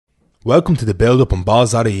Welcome to the Buildup on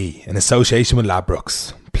Balls.ie in association with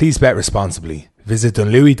Ladbrokes. Please bet responsibly. Visit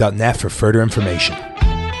dunlewy.net for further information.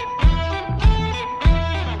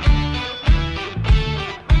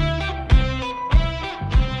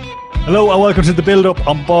 Hello and welcome to the Build-Up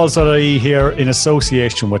on Balls.ie here in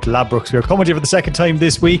association with Ladbrokes. We are coming to you for the second time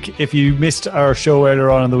this week. If you missed our show earlier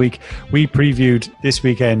on in the week, we previewed this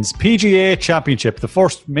weekend's PGA Championship, the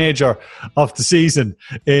first major of the season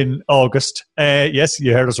in August. Yes,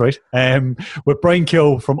 you heard us right. With Brian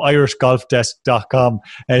Keogh from irishgolfdesk.com.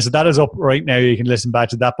 So that is up right now. You can listen back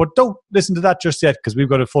to that. But don't listen to that just yet because we've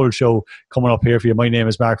got a full show coming up here for you. My name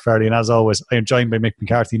is Mark Farley and as always, I am joined by Mick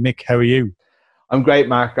McCarthy. Mick, how are you? I'm great,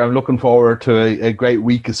 Mark. I'm looking forward to a great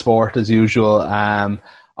week of sport as usual. I'm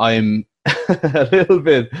a little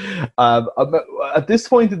bit at this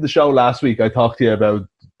point in the show last week. I talked to you about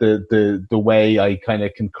the way I kind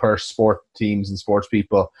of can curse sport teams and sports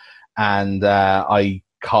people, and I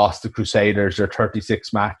cost the Crusaders their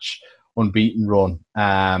 36 match unbeaten run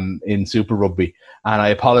in Super Rugby, and I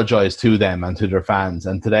apologise to them and to their fans.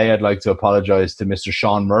 And today I'd like to apologise to Mr.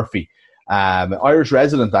 Sean Murphy. Irish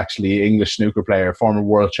resident, actually, English snooker player, former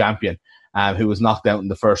world champion, who was knocked out in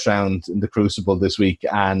the first round in the Crucible this week,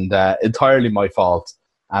 and entirely my fault.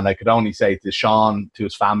 And I could only say to Sean, to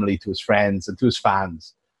his family, to his friends, and to his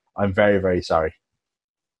fans, I'm very, very sorry.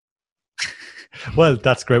 Well,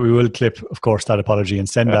 that's great. We will clip, of course, that apology and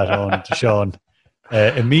send that on to Sean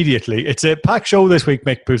immediately. It's a packed show this week,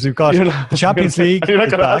 Mick, because we've got the Champions League. You're not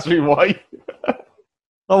going to ask me why?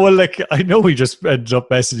 Oh, well, I know we just ended up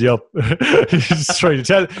messing you up. Just trying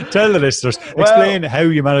to tell the listeners, explain how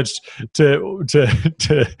you managed to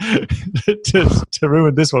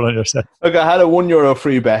ruin this one on yourself. Look, I had a €1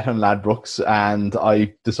 free bet on Ladbrokes and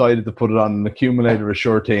I decided to put it on an accumulator of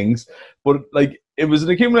sure things. But it was an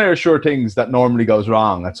accumulator of sure things that normally goes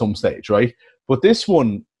wrong at some stage, right? But this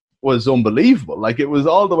one was unbelievable. It was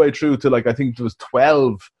all the way through to I think there was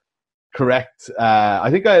 12 correct. I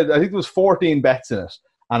think there was 14 bets in it.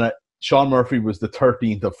 And Sean Murphy was the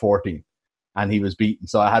 13th of 14, and he was beaten.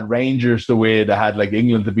 So I had Rangers to win. I had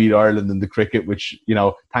England to beat Ireland in the cricket, which,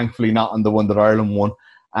 thankfully not on the one that Ireland won.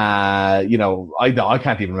 I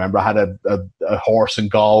can't even remember. I had a horse in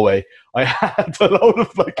Galway. I had a load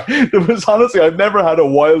of there was honestly, I've never had a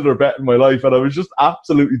wilder bet in my life, and I was just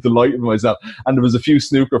absolutely delighted with myself. And there was a few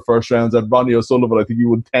snooker first rounds. I had Ronnie O'Sullivan, I think he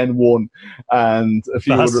won 10-1, and a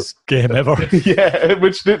few other game ever. Yeah,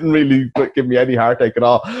 which didn't really give me any heartache at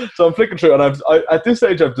all. So I'm flicking through, and at this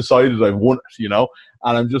stage I've decided I've won it, and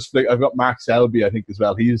I'm just I've got Mark Selby, I think, as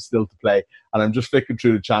well. He is still to play, and I'm just flicking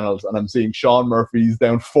through the channels, and I'm seeing Sean Murphy's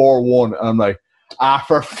down 4-1, and I'm like,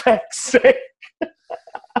 for feck's sake.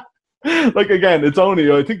 Again, it's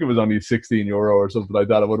only, I think it was only €16 or something like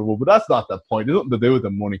that I would have won, but that's not the point. It's nothing to do with the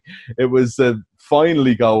money. It was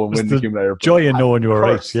finally go and win the accumulator. Joy in knowing you were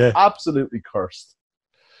right, yeah. Absolutely cursed.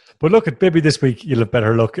 But look, maybe this week you'll have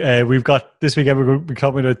better luck. We've got this weekend, we're going to be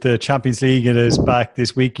coming with the Champions League. It is back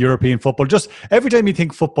this week, European football. Just every time you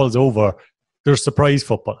think football's over, there's surprise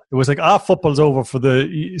football. It was football's over for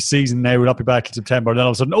the season now. We'll not be back till September. And then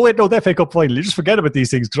all of a sudden, the FA Cup final. You just forget about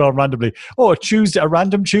these things, draw randomly. Oh, a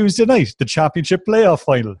random Tuesday night, the Championship playoff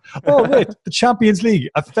final. Oh, wait, the Champions League,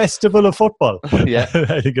 a festival of football. Yeah.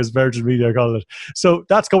 I think as Virgin Media are calling it. So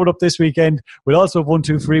that's coming up this weekend. We'll also have 1,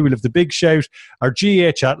 2, 3. We'll have the big shout. Our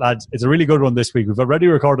GAA chat, lads, it's a really good one this week. We've already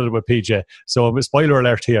recorded it with PJ. So a spoiler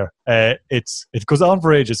alert here. It goes on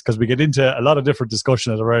for ages because we get into a lot of different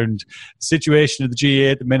discussions around the situation of the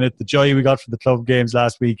GAA at the minute, the joy we got from the club games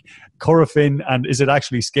last week, Corofin, and is it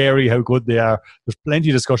actually scary how good they are? There's plenty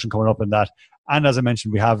of discussion coming up in that. And as I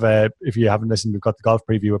mentioned, we have, if you haven't listened, we've got the golf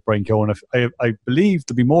preview with Brian Keogh. And I believe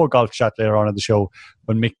there'll be more golf chat later on in the show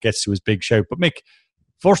when Mick gets to his big shout. But Mick,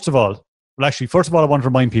 first of all, I want to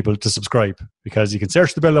remind people to subscribe because you can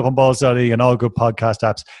search the Build-Up on Balls.ie and all good podcast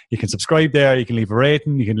apps. You can subscribe there. You can leave a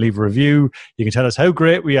rating. You can leave a review. You can tell us how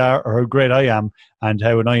great we are or how great I am and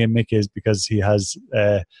how annoying Mick is because he has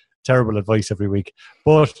terrible advice every week.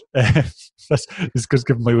 But this is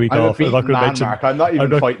giving my week off. I'm not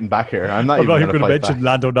even fighting back here. I'm not even going to mention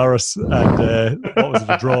Lando Norris and what was it,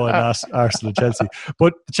 a draw in Arsenal and Chelsea.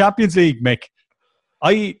 But the Champions League, Mick,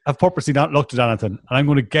 I have purposely not looked at anything, and I'm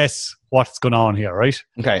going to guess what's going on here, right?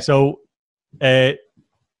 Okay. So,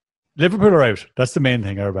 Liverpool are out. That's the main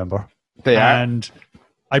thing I remember. They are. And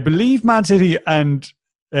I believe Man City and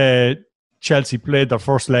Chelsea played their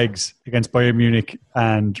first legs against Bayern Munich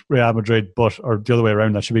and Real Madrid, or the other way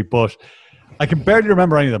around, that should be. But I can barely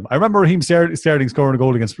remember any of them. I remember Raheem Sterling scoring a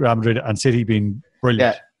goal against Real Madrid and City being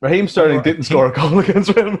brilliant. Yeah, Raheem Sterling didn't score a goal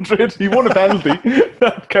against Real Madrid. He won a penalty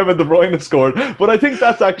that Kevin De Bruyne scored. But I think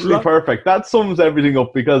that's actually perfect. That sums everything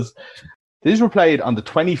up because these were played on the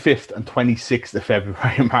 25th and 26th of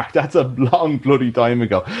February, Mark. That's a long bloody time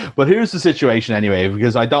ago. But here's the situation anyway,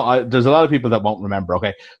 because there's a lot of people that won't remember,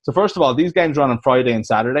 okay? So first of all, these games run on Friday and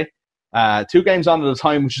Saturday. 2 games on at a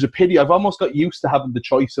time, which is a pity. I've almost got used to having the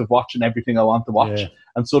choice of watching everything I want to watch. Yeah.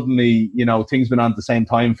 And suddenly, things been on at the same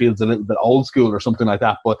time feels a little bit old school or something like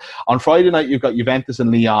that. But on Friday night, you've got Juventus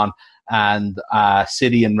and Lyon and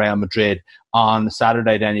City and Real Madrid. On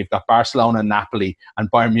Saturday, then you've got Barcelona and Napoli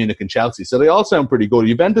and Bayern Munich and Chelsea. So they all sound pretty good.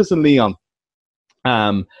 Juventus and Lyon.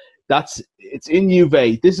 It's in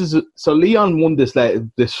Juve. So Lyon won this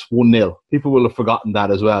 1-0. People will have forgotten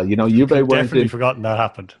that as well. Juve weren't definitely forgotten that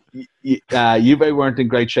happened. Juve weren't in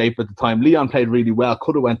great shape at the time. Lyon played really well.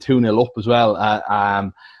 Could have went 2-0 up as well.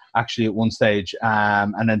 Actually, at one stage,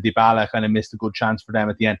 and then Dybala kind of missed a good chance for them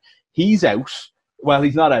at the end. He's out. Well,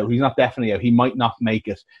 he's not out. He's not definitely out. He might not make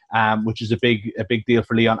it, which is a big deal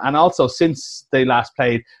for Lyon. And also, since they last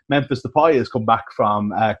played, Memphis Depay has come back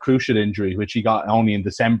from a cruciate injury, which he got only in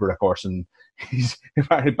December, of course, and he's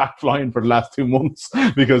apparently back flying for the last 2 months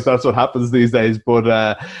because that's what happens these days.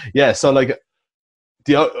 But so like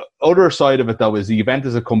the other side of it though is the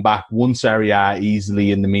Juventus have come back, won Serie A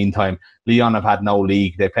easily in the meantime. Lyon have had no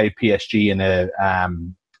league. They played PSG in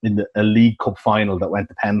a League Cup final that went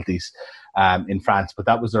to penalties. In France, but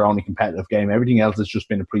that was their only competitive game. Everything else has just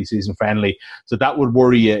been a pre-season friendly. So that would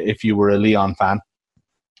worry you if you were a Lyon fan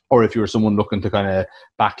or if you were someone looking to kind of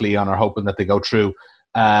back Lyon or hoping that they go through.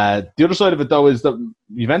 The other side of it, though, is that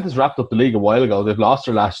Juventus wrapped up the league a while ago. They've lost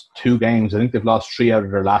their last 2 games. I think they've lost 3 out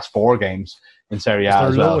of their last 4 games in Serie A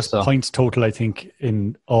as well. It's their lowest points total, I think,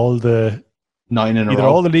 in all the 9 in a row. Either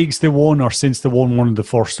all the leagues they won or since they won one of the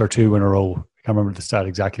first or 2 in a row. I can't remember the stat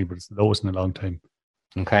exactly, but it's the lowest in a long time.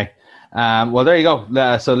 Okay. Well, there you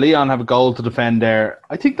go. So Lyon have a goal to defend there.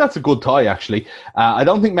 I think that's a good tie, actually. I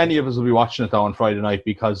don't think many of us will be watching it, though, on Friday night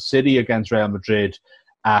because City against Real Madrid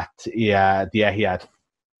at the Etihad.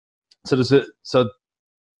 So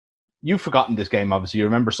you've forgotten this game, obviously. You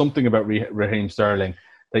remember something about Raheem Sterling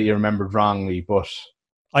that you remembered wrongly, but...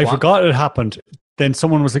 I forgot it happened. Then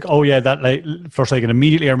someone was like, oh, yeah, that like for a second.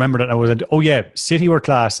 Immediately I remembered it. And I was like, oh, yeah, City were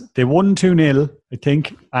class. They won 2-0, I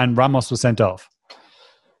think, and Ramos was sent off.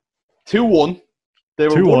 2-1. They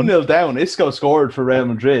were 1-0 down. Isco scored for Real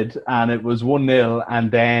Madrid, and it was 1-0.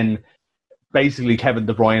 And then basically Kevin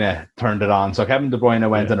De Bruyne turned it on. So Kevin De Bruyne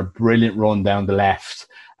went on a brilliant run down the left,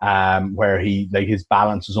 where his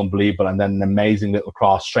balance was unbelievable, and then an amazing little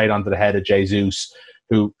cross straight onto the head of Jesus,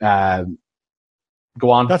 who. Go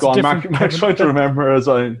on, Mark's trying to remember as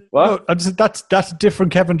I. What? No, that's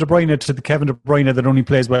different Kevin De Bruyne to the Kevin De Bruyne that only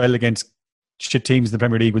plays well against shit teams in the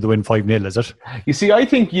Premier League with the win 5-0, is it? You see, I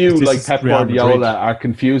think like Pep Guardiola are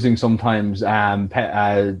confusing sometimes Kevin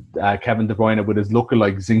De Bruyne with his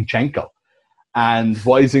lookalike Zinchenko. And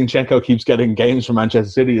why Zinchenko keeps getting games for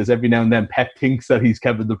Manchester City is every now and then Pep thinks that he's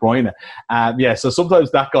Kevin De Bruyne. So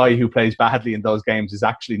sometimes that guy who plays badly in those games is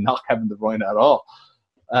actually not Kevin De Bruyne at all.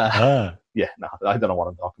 Yeah, no, I don't know what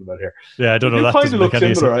I'm talking about here. Yeah, I don't know. It kind of looks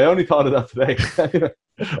similar. I only thought of that today.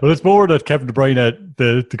 Well, it's more that Kevin De Bruyne,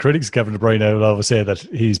 the critics of Kevin De Bruyne will always say that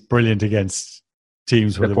he's brilliant against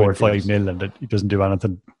teams where they win 5-0 and that he doesn't do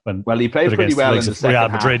anything. Well, he played pretty well in the second Real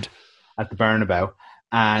Madrid at the Bernabeu.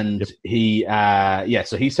 And he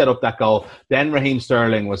set up that goal. Then Raheem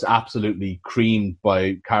Sterling was absolutely creamed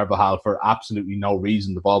by Carvajal for absolutely no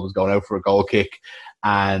reason. The ball was going out for a goal kick.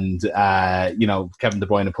 And, Kevin De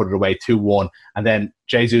Bruyne put it away 2-1. And then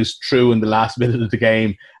Jesus threw in the last minute of the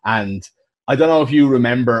game. And I don't know if you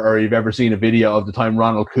remember or you've ever seen a video of the time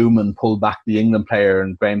Ronald Koeman pulled back the England player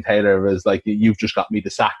and Graham Taylor was like, you've just got me the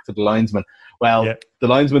sack to the linesman. Well, The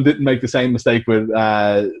linesman didn't make the same mistake with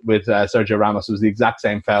Sergio Ramos. It was the exact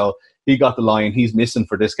same foul. He got the line. He's missing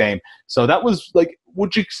for this game. So that was like,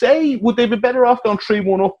 would they be better off going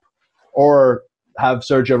 3-1 up or have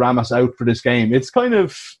Sergio Ramos out for this game? It's kind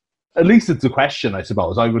of, at least it's a question, I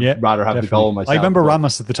suppose. I would rather have the goal myself. I remember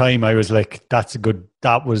Ramos at the time. I was like, that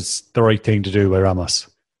was the right thing to do by Ramos.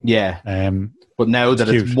 Yeah. But now that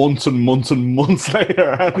it's months and months and months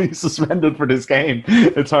later and he's suspended for this game,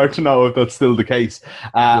 it's hard to know if that's still the case.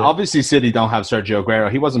 Obviously, City don't have Sergio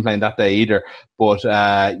Aguero. He wasn't playing that day either. But,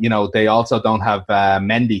 they also don't have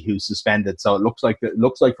Mendy, who's suspended. So it looks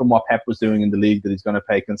like from what Pep was doing in the league that he's going to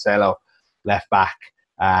play Cancelo left back.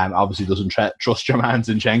 Obviously doesn't trust your man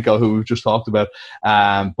Zinchenko, who we've just talked about.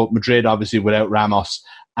 But Madrid, obviously, without Ramos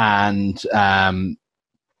and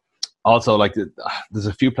also, like, there's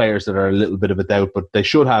a few players that are a little bit of a doubt, but they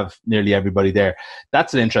should have nearly everybody there.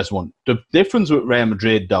 That's an interesting one. The difference with Real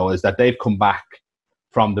Madrid, though, is that they've come back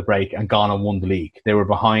from the break and gone and won the league. They were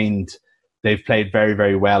behind. They've played very,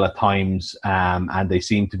 very well at times, and they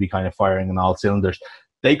seem to be kind of firing on all cylinders.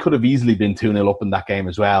 They could have easily been 2-0 up in that game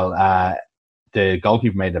as well. The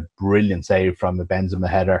goalkeeper made a brilliant save from the Benzema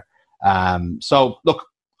header. So, look,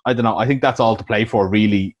 I don't know. I think that's all to play for,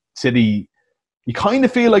 really. City... You kind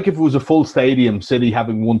of feel like if it was a full stadium, City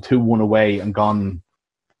having won 2-1 away and gone,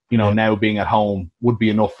 now being at home would be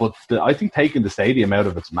enough. But I think taking the stadium out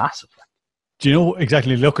of it's massive. Do you know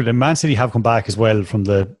exactly? Look, the Man City have come back as well from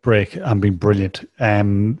the break and been brilliant.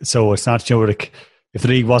 So it's not, like, if the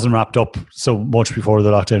league wasn't wrapped up so much before the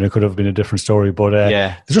lockdown, it could have been a different story. But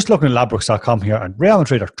they're just looking at Ladbrokes.com here, and Real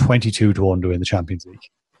Madrid are 22-1 to win the Champions League.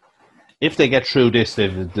 If they get through this,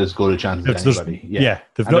 there's good a chance as anybody.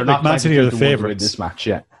 They've not, Man City are the favourites. This match,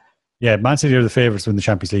 Man City are the favourites to win the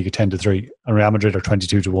Champions League at 10-3, and Real Madrid are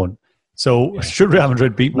 22-1. So should Real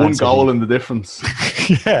Madrid beat Man City? One goal in the difference.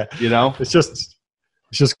 It's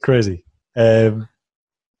just crazy.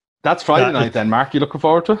 That's Friday night then, Mark. You looking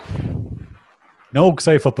forward to? No, because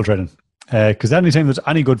I have football training. Because anytime there's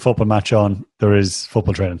any good football match on, there is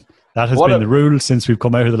football training. That has been the rule since we've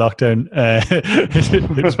come out of the lockdown.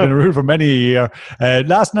 It's been a rule for many a year.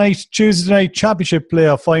 Last night, Tuesday night, championship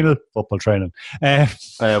playoff final, football training.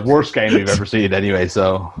 Worst game we've ever seen anyway,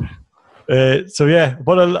 so...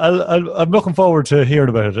 but I'm looking forward to hearing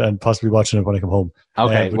about it and possibly watching it when I come home.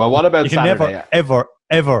 Okay, well, what about Saturday? You can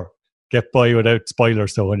ever get by without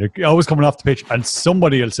spoilers, though, when you're always coming off the pitch and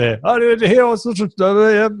somebody will say, Real Madrid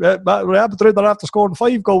are after scoring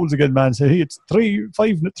 5 goals again, Man City. It's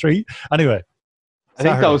 5-3. Anyway. I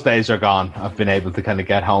think those days are gone. I've been able to kind of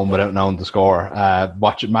get home without knowing the score.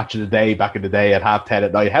 Watch Match of the Day back in the day at 10:30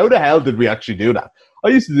 at night. How the hell did we actually do that? I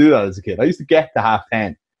used to do that as a kid. I used to get to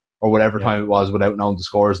 10:30 or whatever time it was without knowing the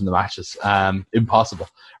scores in the matches. Impossible.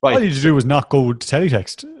 Right. All you had to do was not go to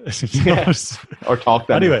teletext. Or talk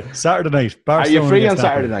then. Anyway, Saturday night. Barcelona. Are you free on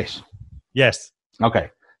Saturday night? Yes. Okay.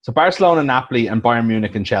 So Barcelona, Napoli and Bayern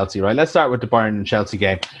Munich and Chelsea, right? Let's start with the Bayern and Chelsea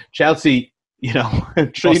game. Chelsea,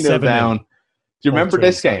 3-0 down. Do you remember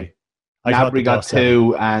this game? Gnabry got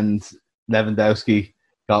 2 and Lewandowski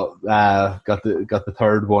got the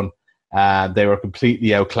third one. They were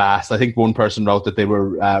completely outclassed. I think one person wrote that they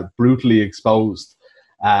were brutally exposed,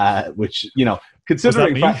 which,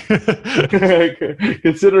 considering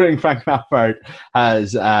Frank Lampard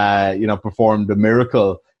has performed a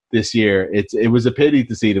miracle this year, it was a pity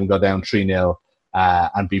to see them go down 3-0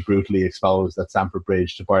 and be brutally exposed at Stamford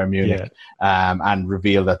Bridge to Bayern Munich, and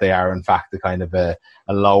reveal that they are in fact a kind of a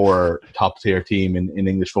lower top tier team in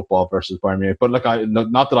English football versus Bayern Munich. But look,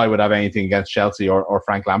 not that I would have anything against Chelsea or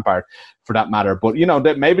Frank Lampard for that matter, but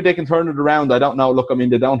maybe they can turn it around. I don't know. Look, I mean,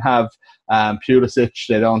 they don't have Pulisic,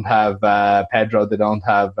 they don't have Pedro, they don't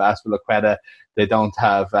have Azpilicueta, they don't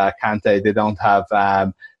have Kante, they don't have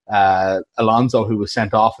Alonso, who was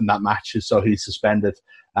sent off in that match, so he's suspended.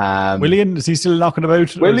 Willian, is he still knocking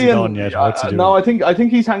about? Willian, no, I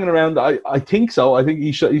think he's hanging around. I think so. I think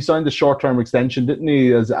he signed a short-term extension, didn't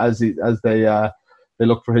he? As they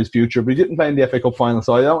look for his future, but he didn't play in the FA Cup final,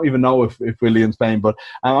 so I don't even know if Willian's playing. But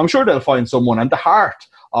I'm sure they'll find someone. And the heart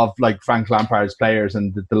of like Frank Lampard's players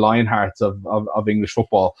and the lion hearts of English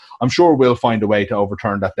football, I'm sure we'll find a way to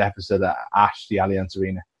overturn that deficit at the Allianz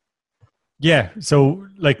Arena. Yeah, so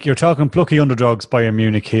like you're talking plucky underdogs Bayern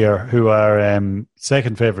Munich here, who are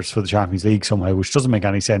second favourites for the Champions League somehow, which doesn't make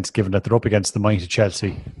any sense given that they're up against the mighty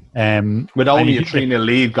Chelsea. With only a 3-0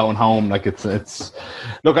 lead going home, like it's.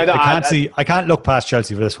 Look, I can't look past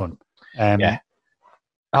Chelsea for this one. Yeah.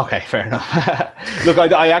 Okay, fair enough. Look,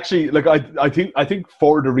 I think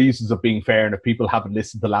for the reasons of being fair, and if people haven't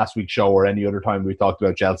listened to last week's show or any other time we talked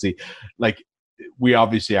about Chelsea, like, we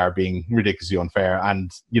obviously are being ridiculously unfair, and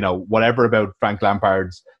whatever about Frank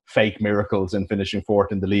Lampard's fake miracles in finishing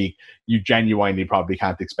fourth in the league, you genuinely probably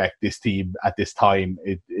can't expect this team at this time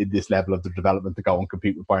in this level of the development to go and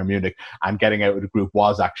compete with Bayern Munich. And getting out of the group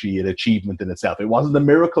was actually an achievement in itself. It wasn't a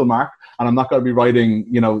miracle, Mark, and I'm not going to be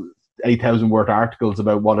writing 8,000 word articles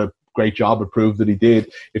about what a great job it proved that he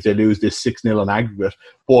did if they lose this 6-0 on aggregate,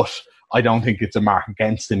 but I don't think it's a mark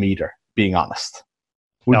against him either, being honest.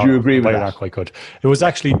 Would you agree with that? Not quite good. It was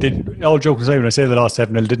actually, all joking aside, when I say they lost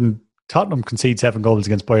 7-0, didn't Tottenham concede 7 goals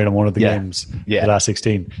against Bayern in one of the games, the last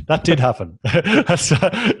 16? That did happen.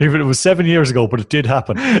 Even it was 7 years ago, but it did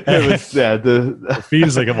happen. It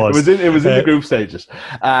feels like it was. It was in the group stages.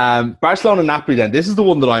 Barcelona and Napoli. Then this is the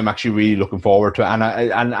one that I'm actually really looking forward to,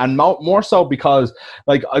 and more so because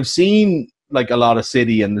like I've seen like a lot of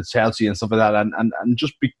City and the Chelsea and stuff like that, and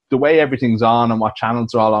just the way everything's on and what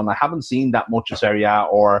channels are all on. I haven't seen that much of Serie A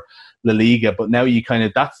or La Liga, but now you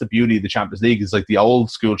that's the beauty of the Champions League. It's like the old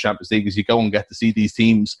school Champions League, is you go and get to see these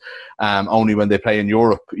teams only when they play in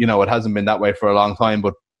Europe. It hasn't been that way for a long time,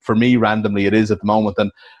 but for me, randomly, it is at the moment.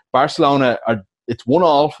 And Barcelona it's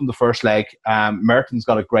 1-1 from the first leg. Mertens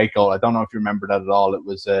got a great goal. I don't know if you remember that at all. It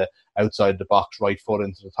was outside the box, right foot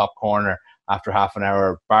into the top corner. After half an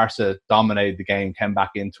hour, Barca dominated the game, came back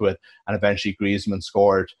into it, and eventually Griezmann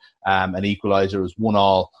scored an equaliser. It was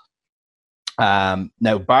 1-1.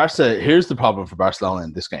 Now, Barca, here's the problem for Barcelona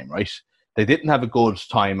in this game, right? They didn't have a good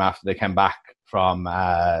time after they came back from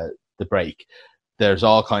the break. There's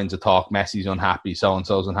all kinds of talk. Messi's unhappy,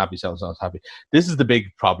 so-and-so's unhappy, so-and-so's happy. This is the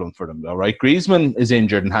big problem for them, though, right? Griezmann is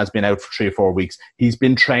injured and has been out for 3 or 4 weeks. He's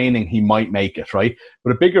been training. He might make it, right?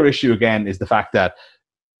 But a bigger issue, again, is the fact that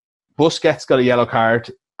Busquets got a yellow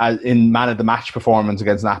card in man-of-the-match performance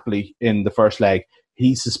against Napoli in the first leg.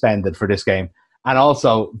 He's suspended for this game. And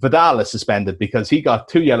also, Vidal is suspended because he got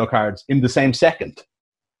 2 yellow cards in the same second.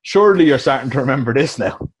 Surely you're starting to remember this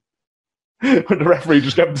now. When the referee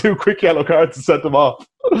just gave them 2 quick yellow cards and sent them off.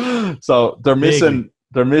 So they're missing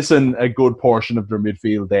a good portion of their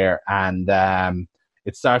midfield there. And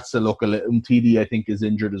it starts to look a little... Umtiti, I think, is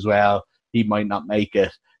injured as well. He might not make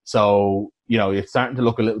it. So, it's starting to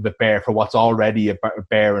look a little bit bare for what's already a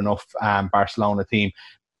bare enough Barcelona team.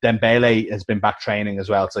 Dembele has been back training as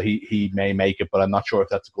well, so he may make it, but I'm not sure if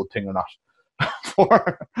that's a good thing or not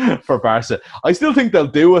for Barca. I still think they'll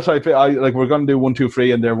do it. I like we're going to do 1, 2,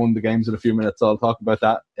 3, and they're won the games in a few minutes, so I'll talk about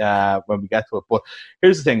that when we get to it. But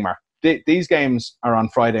here's the thing, Mark. These games are on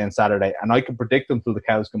Friday and Saturday, and I can predict them till the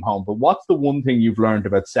cows come home. But what's the one thing you've learned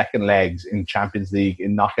about second legs in Champions League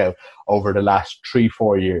in knockout over the last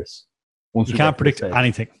 3-4 years? You can't predict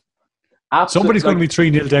anything. Absolutely. Somebody's going to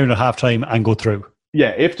be 3-0 down at half-time and go through.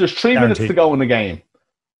 Yeah, if there's 3 minutes to go in the game,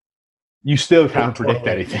 you still can't predict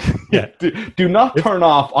anything. Yeah. Do not turn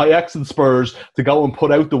off Ajax and Spurs to go and put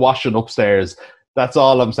out the washing upstairs. That's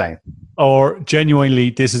all I'm saying. Or genuinely,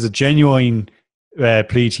 this is a genuine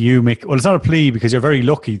plea to you, Mick. Well, it's not a plea because you're very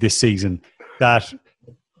lucky this season that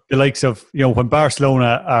the likes of, when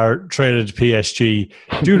Barcelona are traded to PSG,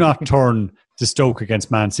 do not turn to Stoke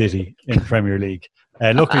against Man City in the Premier League.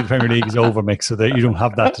 Luckily, the Premier League is over, Mick, so that you don't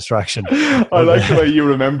have that distraction. I like the way you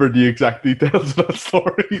remember the exact details of that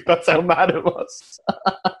story. That's how mad it was.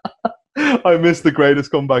 I missed the greatest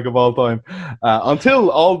comeback of all time until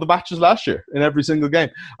all the matches last year in every single game.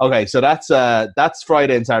 Okay, so that's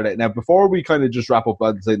Friday and Saturday. Now, before we kind of just wrap up,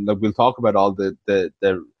 we'll talk about all the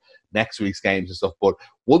next week's games and stuff. But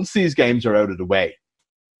once these games are out of the way,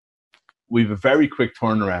 we have a very quick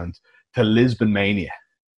turnaround to Lisbon Mania.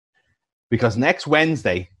 Because next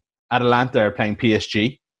Wednesday, Atalanta are playing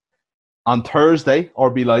PSG. On Thursday,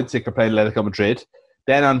 RB Leipzig are playing Atletico Madrid.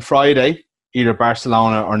 Then on Friday, either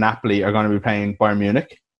Barcelona or Napoli are going to be playing Bayern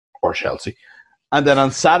Munich or Chelsea. And then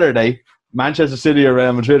on Saturday, Manchester City or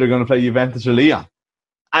Real Madrid are going to play Juventus or Lyon.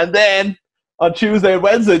 And then on Tuesday and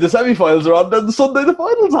Wednesday, the semi-finals are on. Then the Sunday, the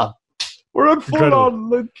finals on. We're in full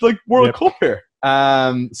on like World Cup here.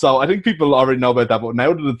 So I think people already know about that. But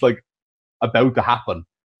now that it's about to happen,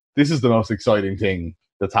 this is the most exciting thing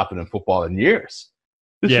that's happened in football in years.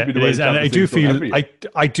 It is, and I do feel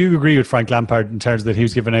I do agree with Frank Lampard in terms that he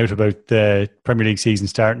was given out about the Premier League season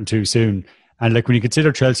starting too soon. And when you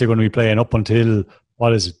consider Chelsea are going to be playing up until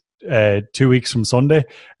 2 weeks from Sunday,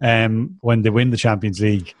 when they win the Champions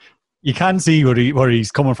League, you can see where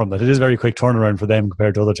he's coming from. That it is a very quick turnaround for them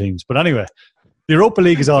compared to other teams. But anyway, the Europa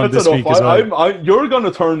League is on this week as well. You're going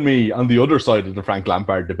to turn me on the other side of the Frank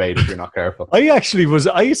Lampard debate if you're not careful. I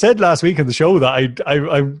said last week on the show that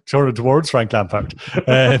I'm turning towards Frank Lampard.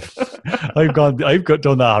 I've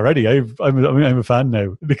done that already. I'm a fan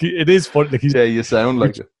now. It is fun. You sound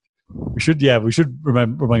like it. We should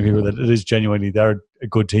remind people that it is genuinely they're a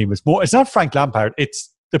good team. It's not Frank Lampard. It's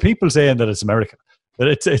the people saying that it's America. But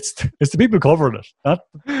it's the people covering it.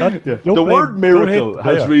 The word miracle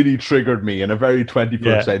has really triggered me in a very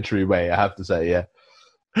 21st century way, I have to say,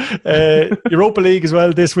 Europa League as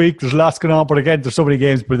well this week. There's lots going on, but again, there's so many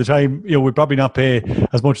games. By the time, we'll probably not pay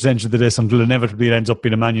as much attention to this until inevitably it ends up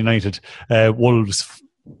being a Man United Wolves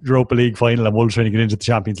Europa League final and Wolves trying to get into the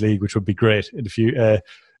Champions League, which would be great in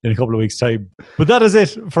a couple of weeks' time. But that is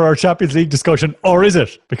it for our Champions League discussion, or is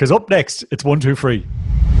it? Because up next, it's 1, 2, 3.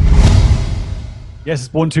 Yes,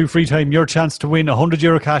 it's 1-2 free time. Your chance to win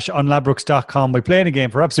 €100 cash on ladbrokes.com by playing a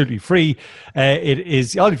game for absolutely free. It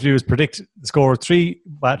is all you have to do is predict the score of 3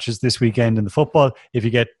 matches this weekend in the football. If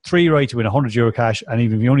you get 3 right, you win €100 cash, and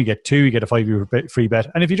even if you only get 2, you get a €5 free bet.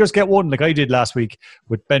 And if you just get 1, like I did last week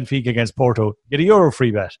with Benfica against Porto, you get a €1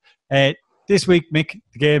 free bet. This week, Mick,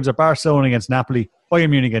 the games are Barcelona against Napoli,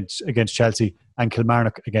 Bayern Munich against Chelsea, and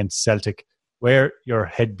Kilmarnock against Celtic. Where your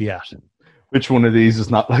head be at? Which one of these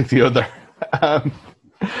is not like the other? I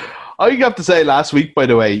have to say, last week, by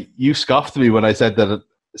the way, you scoffed me when I said that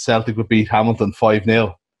Celtic would beat Hamilton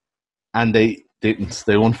 5-0, and they didn't.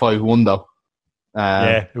 They won 5-1 though.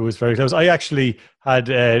 Yeah, it was very close. I actually had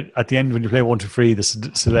at the end when you play 1-2-3,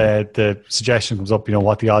 the suggestion comes up,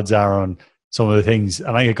 what the odds are on some of the things,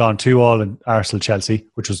 and I had gone 2-2 in Arsenal Chelsea,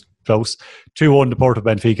 which was close, 2-1 to Porto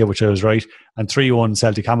Benfica, which I was right, and 3-1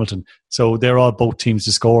 Celtic Hamilton. So they're all both teams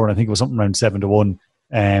to score, and I think it was something around 7-1.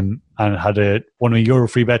 And had one of my Euro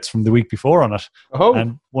free bets from the week before on it,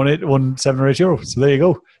 and won €7 or €8. So there you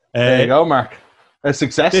go. There you go, Mark. A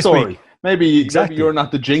success story. Week. Maybe you're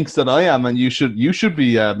not the jinx that I am, and you should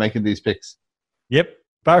be making these picks. Yep.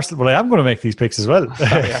 Barcelona. Well, I am going to make these picks as well.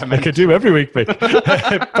 I could do every week, but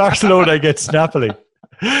Barcelona against Napoli.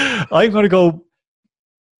 I'm going to go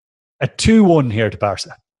a 2-1 here to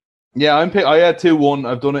Barca. Yeah, I had 2-1.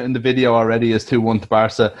 I've done it in the video already as 2-1 to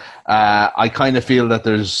Barca. I kind of feel that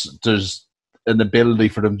there's an ability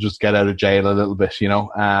for them to just get out of jail a little bit,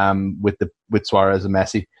 with Suarez and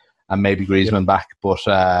Messi and maybe Griezmann back. But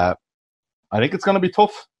I think it's going to be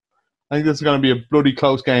tough. I think it's going to be a bloody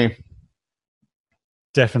close game.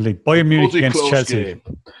 Definitely. Bayern Munich against Chelsea.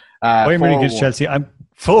 Bayern Munich against Chelsea. I'm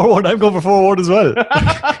 4-1. I'm going for 4-1 as well.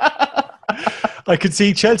 I could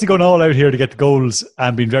see Chelsea going all out here to get the goals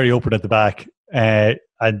and being very open at the back. And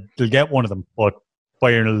they'll get one of them, but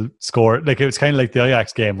Bayern will score. Like, it was kind of like the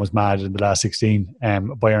Ajax game was mad in the last 16.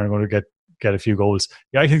 Bayern are going to get a few goals.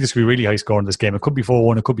 Yeah, I think this could be really high scoring this game. It could be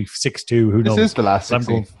 4-1. It could be 6-2. Who knows? This is the last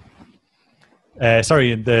 16.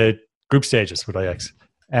 In the group stages with Ajax.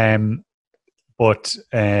 But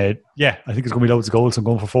I think it's going to be loads of goals. I'm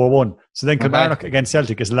going for 4-1. So then Kilmarnock against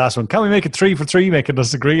Celtic is the last one. Can we make it 3 for 3, making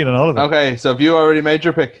us agree on all of them? Okay, so have you already made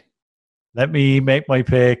your pick? Let me make my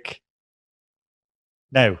pick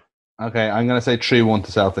now. Okay, I'm going to say 3-1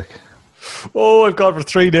 to Celtic. Oh, I've gone for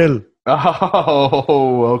 3-0.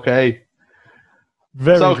 Oh, okay.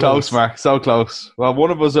 Very so close, Mark. So close. Well, one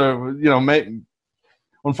of us are,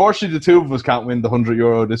 unfortunately, the two of us can't win the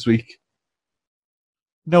 €100 this week.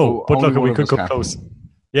 No, but look, we could come close.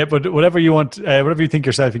 Yeah, but whatever you want, whatever you think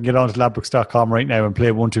yourself, you can get on to ladbrokes.com right now and play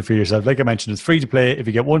 1-2 for yourself. Like I mentioned, it's free to play. If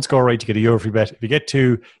you get 1 score right, you get a €1 free bet. If you get 2,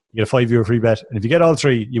 you get a €5 free bet. And if you get all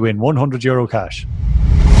 3, you win €100 cash.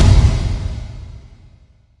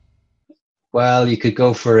 Well, you could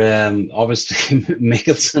go for obviously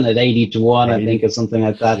Mickelson at 80-1. I think, or something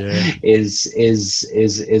like that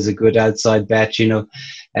is a good outside bet.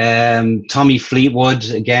 Tommy Fleetwood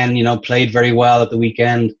again. Played very well at the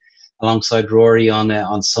weekend alongside Rory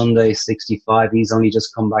on Sunday. 65. He's only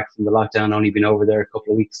just come back from the lockdown. Only been over there a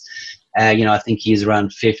couple of weeks. I think he's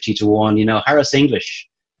around 50-1. Harris English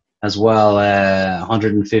as well,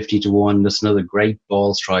 150-1. That's another great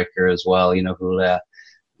ball striker as well. Who'll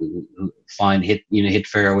hit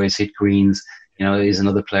fairways, hit greens. He's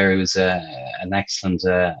another player who's an excellent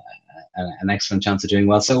chance of doing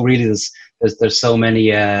well. So really, there's so many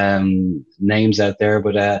names out there,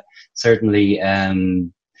 but certainly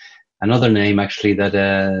another name actually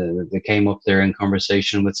that came up there in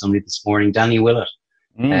conversation with somebody this morning, Danny Willett.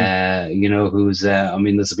 Who's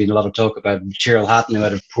there's been a lot of talk about Cyril Hatton, who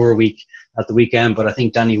had a poor week at the weekend, but I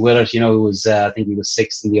think Danny Willett, who was I think he was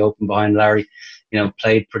 6th in the Open behind Larry.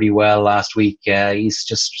 Played pretty well last week. He's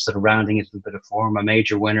just sort of rounding it with a bit of form, a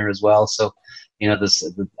major winner as well. So, there's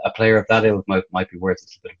a player of that ilk might be worth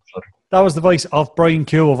a bit of a flutter. That was the voice of Brian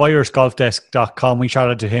Keogh of IrishGolfDesk.com. We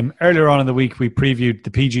chatted to him earlier on in the week. We previewed the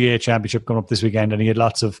PGA Championship coming up this weekend, and he had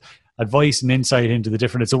lots of advice and insight into the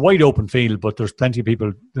different. It's a wide open field, but there's plenty of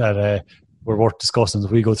people that were worth discussing.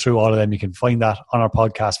 If we go through all of them, you can find that on our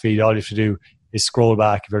podcast feed. All you have to do is scroll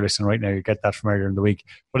back. If you're listening right now, you get that from earlier in the week.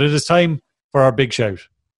 But it is time for our big shout.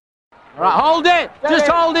 All right, hold it. Just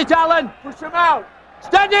hold it, Alan. Push him out.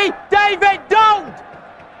 Steady, David, don't.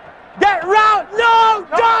 Get round. No,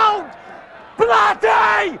 don't.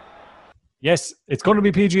 Bloody. Yes, it's going to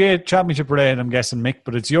be PGA Championship related, I'm guessing, Mick,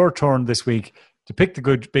 but it's your turn this week to pick the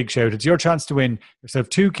good big shout. It's your chance to win yourself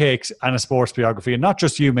 2 cakes and a sports biography. And not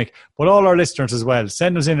just you, Mick, but all our listeners as well.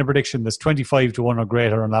 Send us in a prediction that's 25-1 or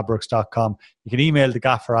greater on ladbrokes.com. You can email the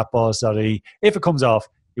gaffer at buzz.ie. If it comes off,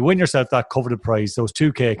 you you win yourself that coveted prize, those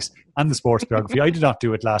 2 cakes and the sports biography. I did not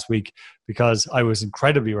do it last week because I was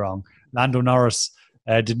incredibly wrong. Lando Norris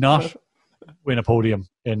did not win a podium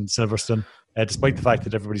in Silverstone, despite the fact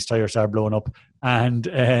that everybody's tyres are blowing up. And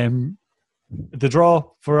the draw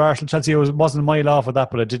for Arsenal-Chelsea wasn't a mile off of that,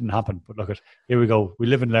 but it didn't happen. But look, here we go. We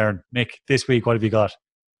live and learn. Nick, this week, what have you got?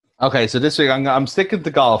 Okay, so this week I'm sticking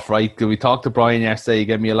to golf, right? We talked to Brian yesterday. He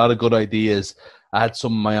gave me a lot of good ideas. I had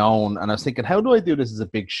some of my own, and I was thinking, how do I do this as a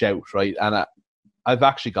big shout, right? And I've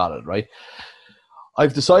actually got it, right?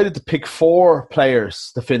 I've decided to pick 4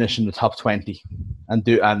 players to finish in the top 20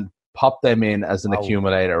 and pop them in as an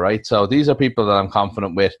accumulator, right? So these are people that I'm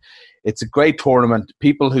confident with. It's a great tournament.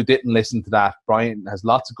 People who didn't listen to that, Brian has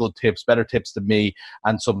lots of good tips, better tips than me,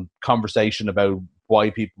 and some conversation about why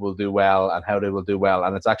people will do well and how they will do well.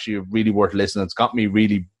 And it's actually really worth listening. It's got me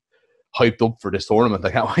really hyped up for this tournament.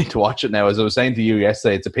 I can't wait to watch it now. As I was saying to you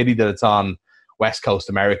yesterday, it's a pity that it's on West Coast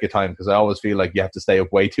America time, because I always feel like you have to stay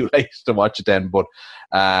up way too late to watch it then. But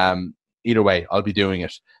either way, I'll be doing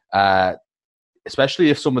it, especially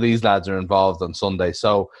if some of these lads are involved on Sunday.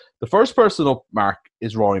 So the first person up, Mark,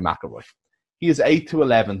 is Rory McIlroy. He is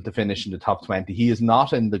 8-11 to finish in the top 20. He is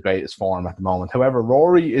not in the greatest form at the moment. However,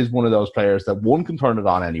 Rory is one of those players that, 1, can turn it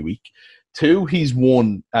on any week. 2, he's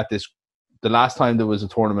won at this. The last time there was a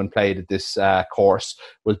tournament played at this course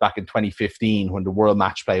was back in 2015 when the World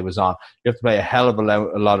Match Play was on. You have to play a hell of a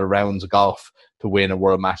lot of rounds of golf to win a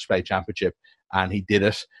World Match Play championship, and he did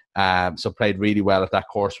it. So played really well at that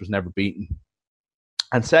course, was never beaten.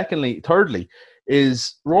 And thirdly,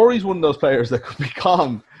 is Rory's one of those players that could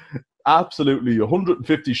become absolutely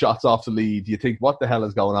 150 shots off the lead. You think, what the hell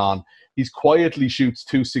is going on? He's quietly shoots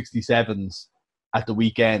 267s at the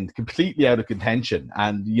weekend, completely out of contention.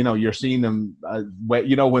 And, you're seeing them,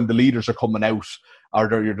 when the leaders are coming out, or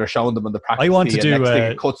they're showing them on the practice tee, and next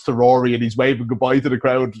thing it cuts to Rory and he's waving goodbye to the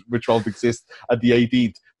crowd, which won't exist, at the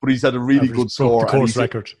 18th. But he's had a really good score. The course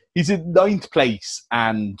record. He's in 9th place,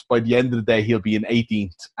 and by the end of the day, he'll be in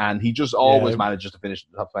 18th. And he just always manages to finish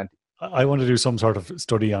in the top 20. I want to do some sort of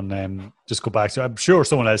study on, just go back to, I'm sure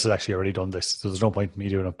someone else has actually already done this, so there's no point in me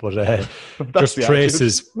doing it, but just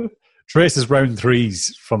traces round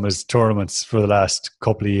 3s from his tournaments for the last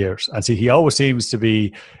couple of years. And see, he always seems to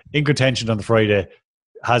be in contention on the Friday,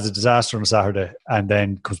 has a disaster on a Saturday, and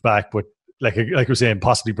then comes back with, like I was saying,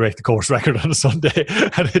 possibly break the course record on a Sunday,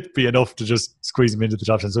 and it'd be enough to just squeeze him into the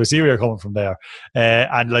top 10. So I see where you're coming from there.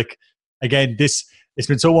 And again, it's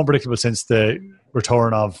been so unpredictable since the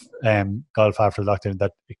return of golf after the lockdown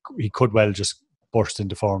that he could well just burst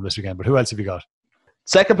into form this weekend. But who else have you got?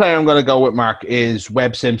 Second player I'm going to go with, Mark, is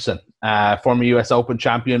Webb Simpson, former US Open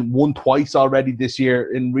champion, won twice already this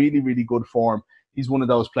year, in really, really good form. He's one of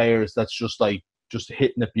those players that's just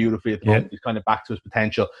hitting it beautifully at the moment. He's kind of back to his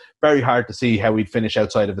potential. Very hard to see how he'd finish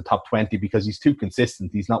outside of the top 20 because he's too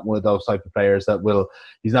consistent. He's not one of those type of players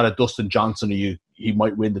he's not a Dustin Johnson who he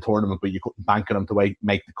might win the tournament, but you couldn't bank on him to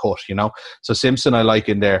make the cut, So Simpson I like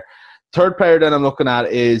in there. Third player then I'm looking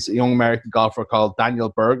at is a young American golfer called Daniel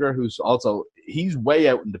Berger, he's way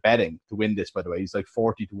out in the betting to win this, by the way. He's like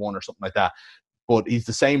 40-1 or something like that. But he's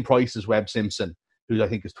the same price as Webb Simpson, who I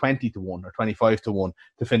think is 20-1 or 25-1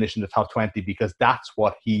 to finish in the top 20, because that's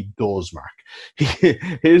what he does, Mark.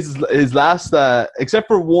 His last, except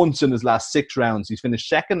for once in his last 6 rounds, he's finished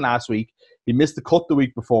second last week. He missed the cut the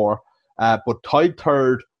week before, but tied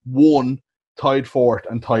third, won, tied fourth,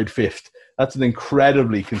 and tied fifth. That's an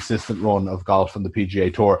incredibly consistent run of golf on the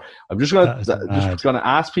PGA Tour. I'm just going to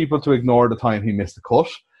ask people to ignore the time he missed the cut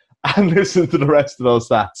and listen to the rest of those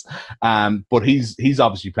stats. But he's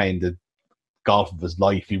obviously playing the golf of his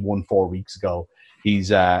life. He won 4 weeks ago. He's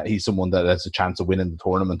someone that has a chance of winning the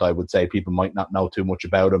tournament, I would say. People might not know too much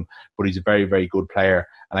about him, but he's a very, very good player,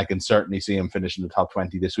 and I can certainly see him finishing the top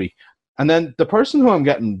 20 this week. And then the person who I'm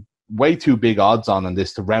getting way too big odds on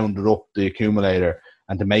this to round it up the accumulator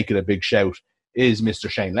and to make it a big shout is Mr.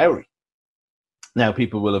 Shane Lowry. Now,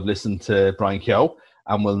 people will have listened to Brian Keogh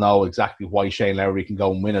and will know exactly why Shane Lowry can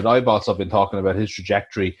go and win it. I've also been talking about his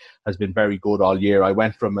trajectory has been very good all year. I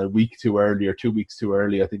went from a week too early or 2 weeks too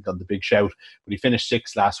early, I think, on the big shout, but he finished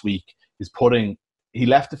 6th last week. He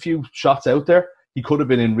left a few shots out there. He could have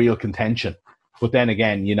been in real contention. But then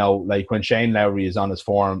again, like when Shane Lowry is on his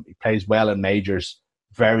form, he plays well in majors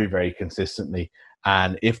very, very consistently.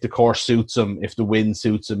 And if the course suits him, if the wind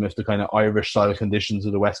suits him, if the kind of Irish-style conditions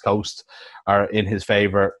of the West Coast are in his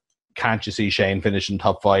favour, can't you see Shane finishing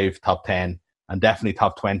top 5, top 10, and definitely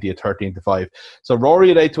top 20 at 13-5. So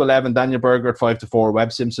Rory at 8-11, Daniel Berger at 5-4,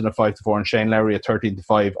 Webb Simpson at 5-4, and Shane Lowry at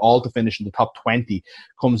 13-5, all to finish in the top 20,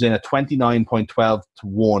 comes in at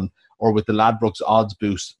 29.12-1 or with the Ladbrokes odds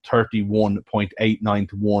boost 31.89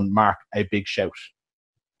 to 1. Mark, a big shout.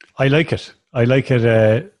 I like it.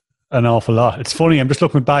 An awful lot. It's funny, I'm just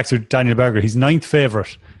looking back to Daniel Berger. He's 9th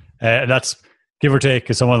favourite. And that's give or take,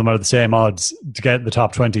 because some of them are the same odds to get the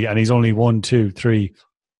top 20. And he's only 1, 2, 3.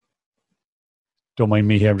 Don't mind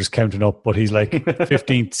me here, I'm just counting up, but he's like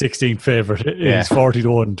 15th, 16th favourite. He's 40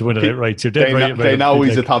 to 1 to win it outright. So they know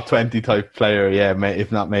he's a top 20 type player,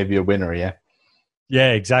 if not maybe a winner,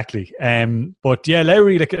 Yeah, exactly. But yeah,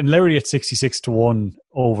 Lowry at 66 to 1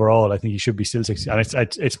 overall. I think he should be still 60, and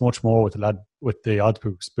it's much more with the odds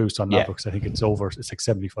boost on Ladbrokes. I think it's over. It's like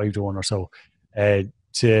 75 to 1 or so.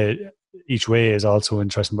 To each way is also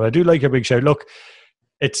interesting. But I do like a big shout. Look,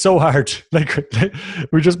 it's so hard. Like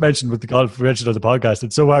we just mentioned with the golf, we mentioned on the podcast,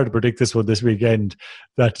 it's so hard to predict this one this weekend.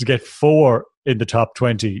 That to get 4 in the top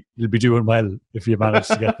 20, you'll be doing well if you manage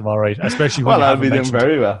to get them all right. Especially when I'll be doing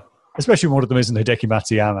very well. Especially when one of them isn't Hideki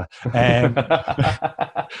Matsuyama.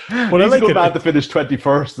 But I like it. Bad to finish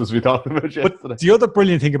 21st, as we talked about yesterday. But the other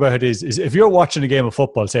brilliant thing about it is if you're watching a game of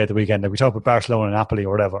football, say at the weekend, like we talked about Barcelona and Napoli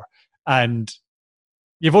or whatever, and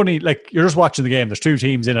you've only you're just watching the game. There's 2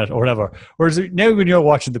 teams in it or whatever. Whereas now when you're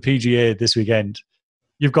watching the PGA this weekend,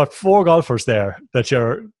 you've got 4 golfers there that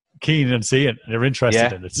you're keen in seeing and you're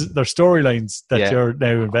interested in. They're storylines that you're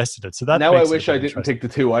now invested in. So that now I wish I didn't pick the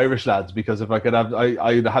 2 Irish lads, because if I could have,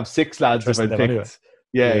 I'd have 6 lads if I picked. Anyway.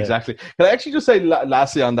 Yeah, exactly. Can I actually just say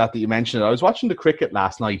lastly on that you mentioned it? I was watching the cricket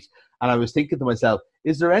last night and I was thinking to myself,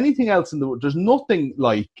 is there anything else in the world? There's nothing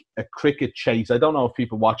like a cricket chase. I don't know if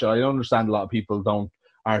people watch it. I understand a lot of people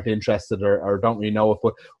aren't interested or don't really know it.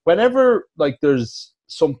 But whenever there's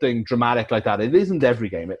something dramatic like that, it isn't every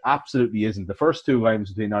game. It absolutely isn't. The first 2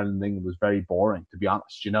 games between Ireland and England was very boring, to be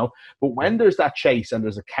honest, But when there's that chase and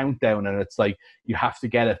there's a countdown and it's like you have to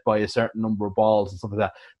get it by a certain number of balls and stuff like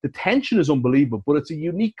that, the tension is unbelievable. But it's a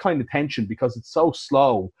unique kind of tension because it's so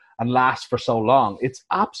slow and lasts for so long. It's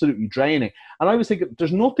absolutely draining. And I was thinking,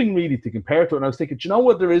 there's nothing really to compare to it. And I was thinking, do you know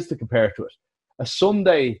what there is to compare to it? A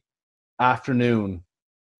Sunday afternoon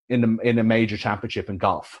in a major championship in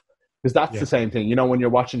golf. Because that's the same thing. When you're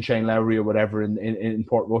watching Shane Lowry or whatever in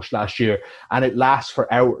Port Rush last year, and it lasts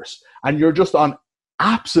for hours, and you're just on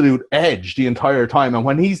absolute edge the entire time. And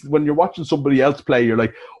when you're watching somebody else play, you're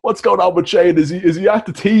like, what's going on with Shane? Is he at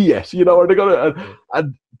the tee yet? Are they gonna?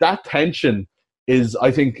 And that tension is,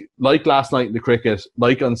 I think, like last night in the cricket,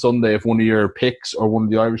 like on Sunday, if one of your picks or one of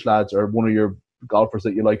the Irish lads or one of your golfers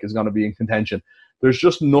that you like is going to be in contention, there's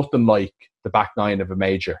just nothing like the back nine of a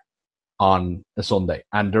major on a Sunday.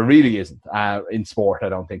 And there really isn't in sport, I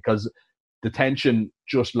don't think, because the tension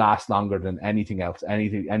just lasts longer than anything else,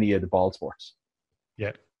 any of the ball sports.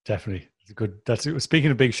 Yeah, definitely. It's good.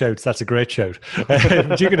 Speaking of big shouts, that's a great shout.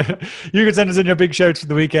 You can send us in your big shouts for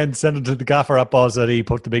the weekend. Send them to the gaffer at balls.e.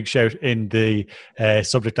 Put the big shout in the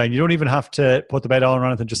subject line. You don't even have to put the bet on or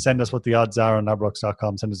anything. Just send us what the odds are on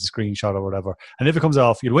ladbrokes.com. Send us a screenshot or whatever. And if it comes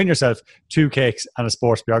off, you'll win yourself 2 cakes and a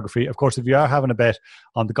sports biography. Of course, if you are having a bet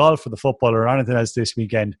on the golf or the football or anything else this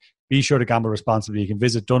weekend, be sure to gamble responsibly. You can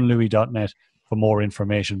visit dunlewy.net for more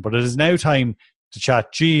information. But it is now time to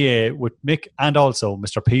chat GAA with Mick and also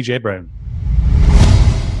Mr. PJ Brown.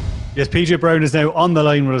 Yes, PJ Brown is now on the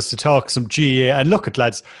line with us to talk some GAA. And look at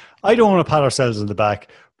lads, I don't want to pat ourselves on the back,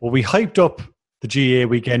 but we hyped up the GAA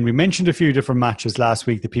weekend. We mentioned a few different matches last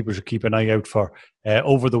week that people should keep an eye out for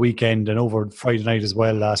over the weekend and over Friday night as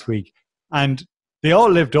well last week. And they all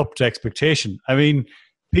lived up to expectation. I mean,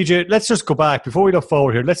 PJ, let's just go back. Before we look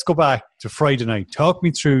forward here, let's go back to Friday night. Talk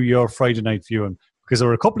me through your Friday night viewing. Because there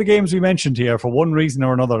were a couple of games we mentioned here for one reason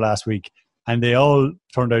or another last week, and they all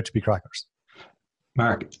turned out to be crackers.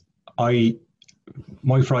 Mark,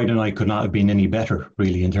 my Friday night could not have been any better,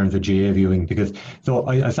 really, in terms of GAA viewing. Because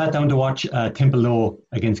I sat down to watch Temple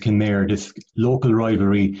against Kinmare, this local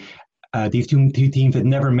rivalry. These two teams had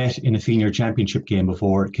never met in a senior championship game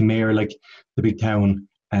before. Kinmare, like the big town,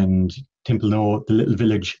 and Temple, the little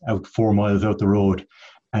village out 4 miles out the road.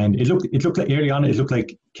 And it looked like early on, it looked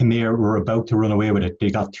like Kinmare were about to run away with it. They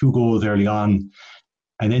got 2 goals early on,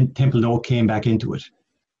 and then Temple came back into it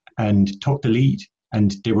and took the lead.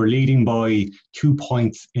 And they were leading by 2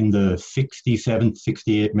 points in the 67th,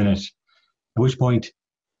 68th minute. At which point,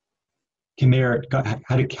 Kinmare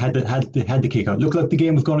had the kick out. Looked like the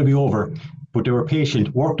game was going to be over, but they were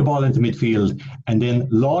patient, worked the ball into midfield, and then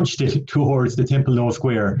launched it towards the Temple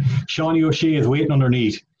square. Shawnee O'Shea is waiting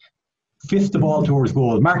underneath. Fist the ball towards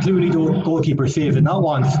goal. Mark Looney, the goalkeeper, saved it not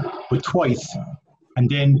once, but twice. And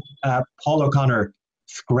then Paul O'Connor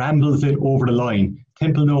scrambles it over the line.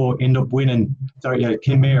 Temple end up winning.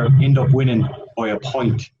 Kinmare end up winning by a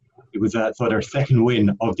point. It was their second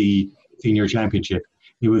win of the senior championship.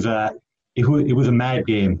 It was it was a mad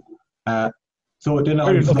game. So then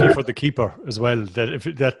very lucky for the keeper as well that if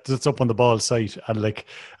that's up on the ball site, and like,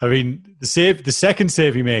 I mean, the second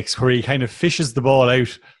save he makes where he kind of fishes the ball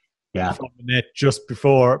out from the net just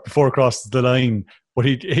before it crosses the line, but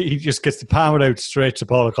he just gets to palm it out straight to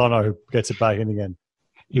Paul O'Connor, who gets it back in again.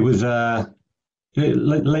 It was like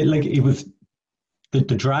it was the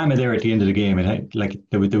drama there at the end of the game, and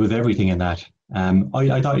there was everything in that.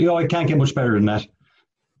 I thought, I can't get much better than that.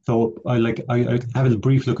 So I have a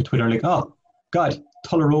brief look at Twitter, like, oh God,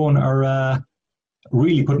 Tullaroan are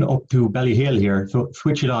really putting it up to Ballyhale here. So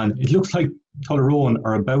switch it on. It looks like Tullaroan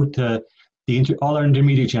are about to, the All-Ireland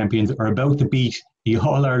Intermediate champions are about to beat the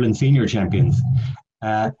All-Ireland Senior champions.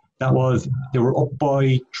 They were up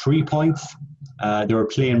by 3 points. They were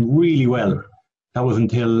playing really well. That was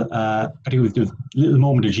until, I think it was a little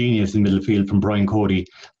moment of genius in middle field from Brian Cody.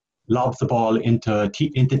 Lobs the ball into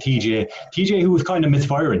TJ. TJ, who was kind of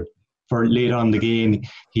misfiring for late on in the game.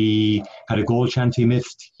 He had a goal chance he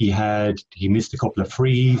missed. He missed a couple of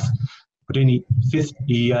frees. But then he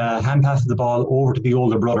hand passes the ball over to the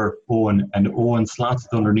older brother, Owen, and Owen slots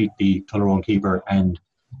it underneath the Tullaroan keeper, and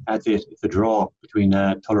that's it. It's a draw between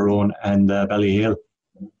Tullaroan and Ballyhale.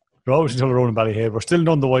 Draw between Tullaroan and Ballyhale. We're still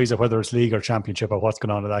none the wiser whether it's league or championship or what's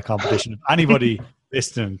going on in that competition. If anybody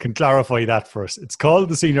listening can clarify that for us. It's called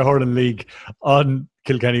the Senior Hurling League on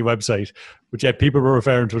Kilkenny website, but yet people were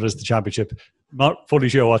referring to it as the championship. Not fully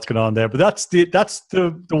sure what's going on there, but that's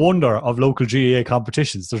the wonder of local GAA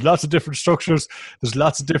competitions. There's lots of different structures. There's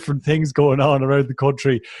lots of different things going on around the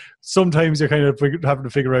country. Sometimes you're kind of having to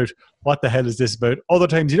figure out what the hell is this about. Other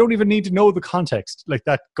times you don't even need to know the context, like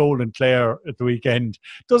that goal in Clare at the weekend.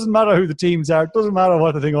 Doesn't matter who the teams are. Doesn't matter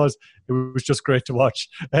what the thing was. It was just great to watch.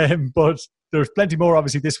 But there's plenty more,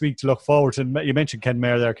 obviously, this week to look forward to. You mentioned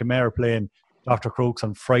Kenmare there. Kenmare are playing Dr. Crokes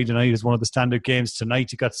on Friday night is one of the standard games.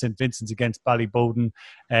 Tonight you got St. Vincent's against Ballybowden.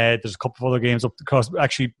 There's a couple of other games up across.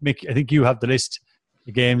 Actually, Mick, I think you have the list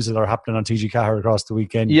of games that are happening on TG Cahir across the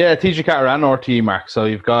weekend. Yeah, TG Cahir and RTE, Mark. So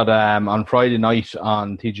you've got on Friday night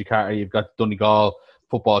on TG Cahir, you've got Donegal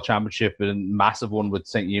Football Championship, a massive one with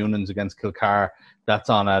St. Eunan's against Kilcar.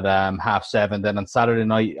 That's on at 7:30. Then on Saturday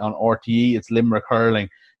night on RTE, it's Limerick Hurling.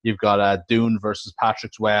 You've got Doon versus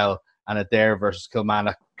Patrick's Well and Adair versus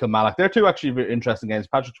Kilmallock. They're two actually very interesting games.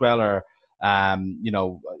 Patrick's Well are,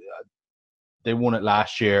 they won it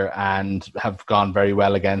last year and have gone very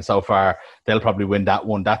well again so far. They'll probably win that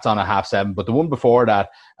one. That's on at 7:30. But the one before that,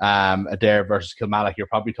 Adair versus Kilmallock, you're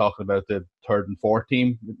probably talking about the third and fourth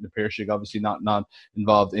team. The Piercing obviously not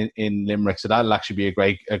involved in Limerick, so that'll actually be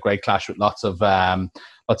a great clash with lots of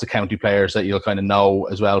county players that you'll kind of know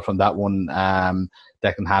as well from that one.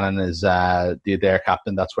 Declan Hannon is the Adair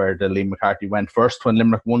captain. That's where the Liam McCarthy went first when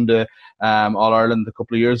Limerick won the All-Ireland a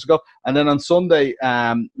couple of years ago. And then on Sunday,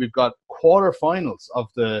 we've got quarter-finals of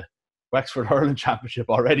the Wexford Hurling Championship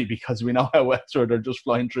already, because we know how Wexford are just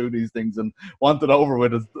flying through these things and want it over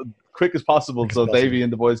with as quick as possible so Davey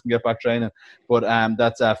and the boys can get back training. But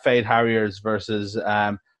that's Fade Harriers versus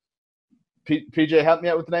PJ, help me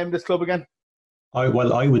out with the name of this club again. I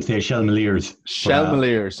would say Shelmaliers.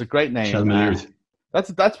 Shelmaliers, a great name. Shelmaliers.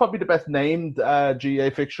 That's probably the best named GA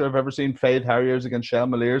fixture I've ever seen. Fade Harriers against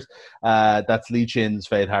Shelmaliers. That's Lee Chin's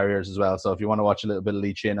Fade Harriers as well. So if you want to watch a little bit of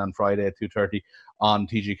Lee Chin on Friday at 2:30 on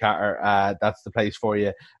TG Cahir, that's the place for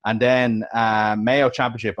you. And then Mayo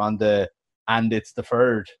Championship and it's the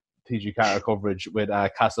third TG Cahir coverage with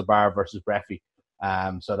Castlebar versus Breffy.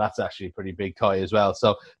 So that's actually a pretty big tie as well.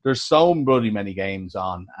 So there's so bloody many games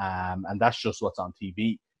on, and that's just what's on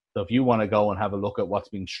TV. So if you want to go and have a look at what's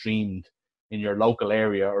being streamed in your local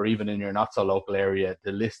area or even in your not so local area,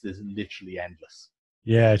 the list is literally endless.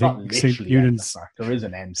 Yeah, I think St. Eunan's, there is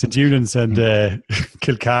an end. St. Eunan's and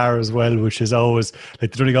Kilcar as well, which is always,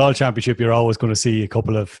 like the Donegal Championship, you're always going to see a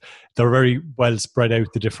couple of, they're very well spread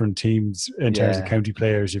out, the different teams in terms of county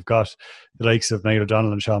players. You've got the likes of Niall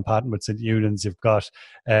O'Donnell and Sean Patton with St. Eunan's. You've got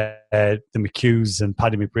the McHughes and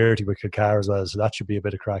Paddy McBrearty with Kilcar as well, so that should be a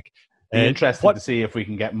bit of crack. Interesting to see if we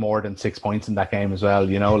can get more than 6 points in that game as well.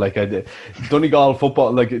 You know, like Donegal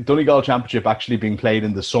football, like Donegal Championship actually being played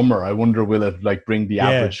in the summer. I wonder will it like bring the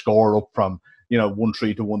average score up from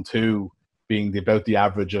 1-3 to 1-2 being about the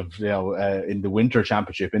average of in the winter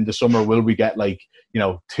championship. In the summer, will we get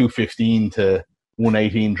 2-15 to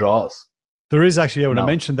 1-18 draws? There is actually, when I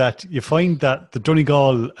mentioned that, you find that the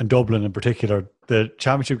Donegal and Dublin in particular, the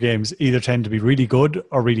championship games either tend to be really good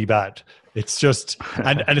or really bad. It's just,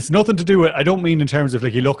 and it's nothing to do with, I don't mean in terms of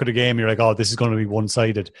like you look at a game, you're like, oh, this is going to be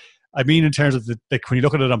one-sided. I mean in terms of when you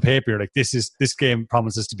look at it on paper, you're like, this game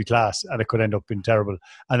promises to be class and it could end up being terrible.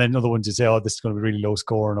 And then other ones you say, oh, this is going to be really low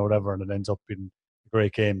scoring or whatever, and it ends up being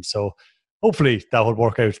great game. So hopefully that will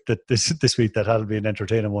work out that this week. That'll be an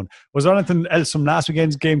entertaining one. Was there anything else from last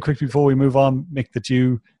weekend's game, quickly before we move on, Mick, that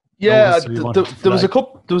you... Yeah, there was a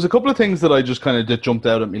couple of things that I just kind of that jumped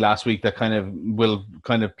out at me last week that kind of will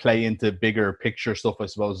kind of play into bigger picture stuff, I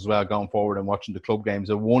suppose, as well, going forward and watching the club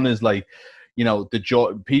games. And one is like, you know,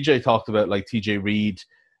 PJ talked about like TJ Reid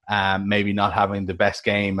maybe not having the best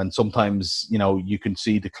game, and sometimes, you know, you can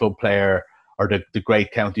see the club player or the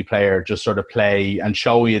great county player just sort of play and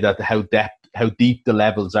show you that how deep the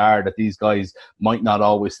levels are, that these guys might not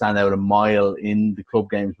always stand out a mile in the club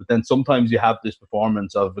games. But then sometimes you have this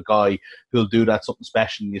performance of a guy who'll do that something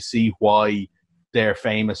special, and you see why they're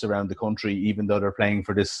famous around the country, even though they're playing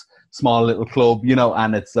for this small little club, you know.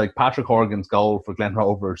 And it's like Patrick Horgan's goal for Glen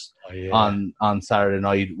Rovers on Saturday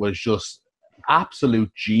night was just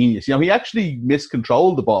absolute genius. You know, he actually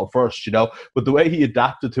miscontrolled the ball first, you know, but the way he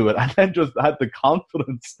adapted to it and then just had the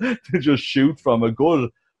confidence to just shoot from a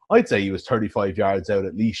good, I'd say he was 35 yards out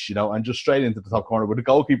at least, you know, and just straight into the top corner with the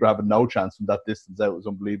goalkeeper having no chance from that distance out. Was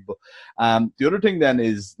unbelievable. The other thing then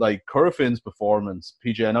is like Currafin's performance.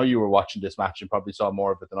 PJ, I know you were watching this match and probably saw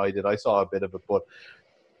more of it than I did. I saw a bit of it, but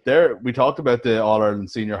there we talked about the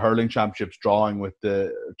All-Ireland Senior Hurling Championships drawing with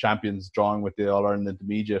the champions, drawing with the All-Ireland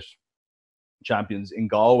Intermediate champions in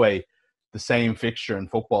Galway. The same fixture in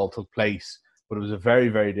football took place, but it was a very,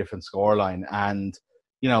 very different scoreline. And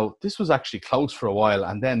you know, this was actually close for a while,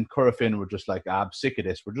 and then Currafin were just like, I'm sick of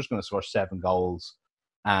this. We're just going to score 7 goals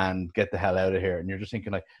and get the hell out of here. And you're just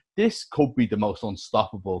thinking, like, this could be the most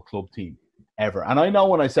unstoppable club team ever. And I know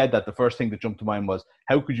when I said that, the first thing that jumped to mind was,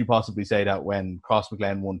 how could you possibly say that when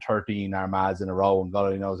Crossmaglen won 13 Armads in a row, and God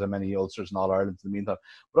only knows how many Ulsters and All-Irelands in the meantime.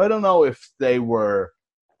 But I don't know if they were,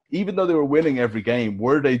 even though they were winning every game,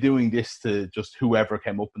 were they doing this to just whoever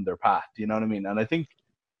came up in their path? You know what I mean? And I think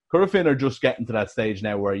Currafin are just getting to that stage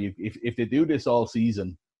now where if they do this all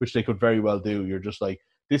season, which they could very well do, you're just like,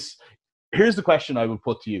 this. Here's the question I would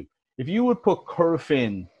put to you. If you would put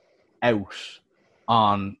Currafin out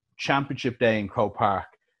on Championship Day in Croke Park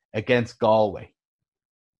against Galway,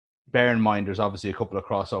 bear in mind there's obviously a couple of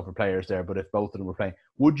crossover players there, but if both of them were playing,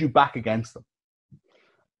 would you back against them?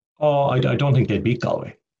 Oh, I don't think they'd beat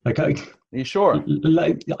Galway. Are you sure?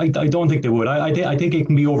 I don't think they would. I think it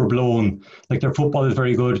can be overblown. Like, their football is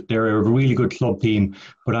very good. They're a really good club team,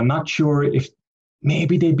 but I'm not sure if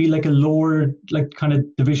maybe they'd be like a lower, like kind of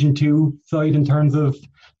Division 2 side in terms of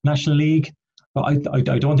National League. But I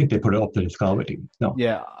don't think they put it up to the Galway team. No.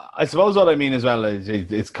 Yeah, I suppose what I mean as well is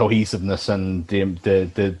it's cohesiveness and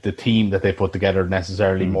the team that they put together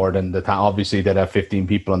necessarily more than the obviously they'd have 15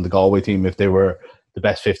 people on the Galway team if they were the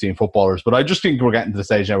best 15 footballers. But I just think we're getting to the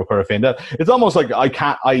stage now with Currafin that it's almost like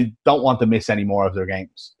I don't want to miss any more of their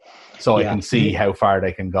games, so I can see how far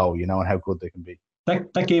they can go, you know, and how good they can be.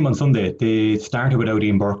 That game on Sunday, they started without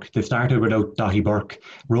Ian Burke, they started without Dahi Burke,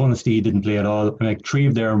 Ronan Steed didn't play at all, and like 3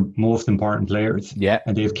 of their most important players. Yeah,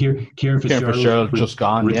 and they have Kieran Fitzgerald just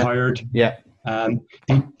gone, retired. Yeah,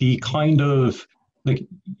 the kind of like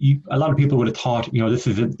a lot of people would have thought, you know, this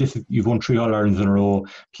is you've won 3 All-Irelands in a row.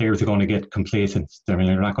 Players are going to get complacent. I mean,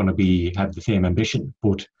 they're not going to have the same ambition.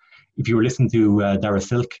 But if you were listening to Dara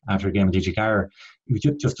Silk after a game with DG he was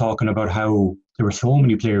just talking about how there were so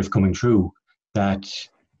many players coming through that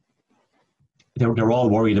they're all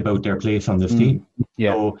worried about their place on this team.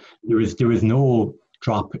 Yeah. So there is no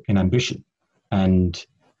drop in ambition, and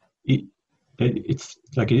it's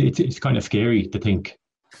kind of scary to think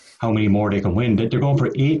how many more they can win. They're going for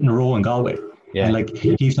 8 in a row in Galway. Yeah. And like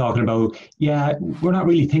he's talking about, we're not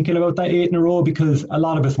really thinking about that 8 in a row because a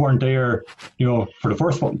lot of us weren't there, you know, for the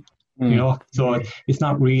first one. You know, so it's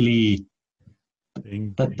not really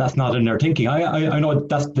that's not in their thinking. I know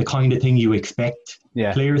that's the kind of thing you expect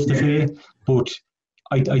players to say, but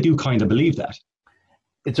I do kind of believe that.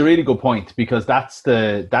 It's a really good point because that's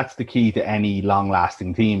the key to any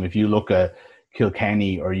long-lasting team. If you look at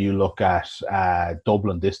Kilkenny or you look at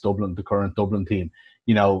Dublin, the current Dublin team,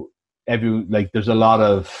 you know, there's a lot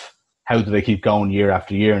of how do they keep going year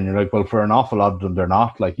after year, and you're like, well, for an awful lot of them, they're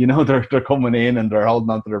not. Like, you know, they're coming in and they're holding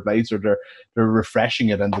on to their place, or they're refreshing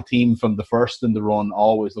it, and the team from the first in the run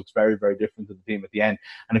always looks very, very different to the team at the end.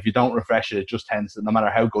 And if you don't refresh it, it just tends to, no matter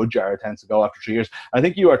how good you are, it tends to go after 3 years. I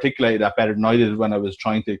think you articulated that better than I did when I was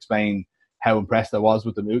trying to explain how impressed I was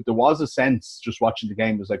with them. There was a sense just watching the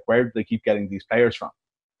game, it was like, where did they keep getting these players from?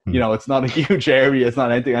 You know, it's not a huge area, it's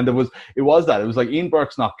not anything. And it was like Ian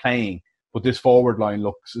Burke's not playing, but this forward line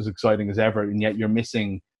looks as exciting as ever, and yet you're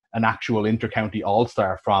missing an actual inter-county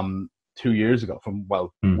all-star from 2 years ago,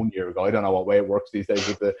 1 year ago. I don't know what way it works these days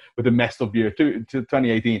with the messed up year,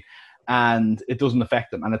 2018. and it doesn't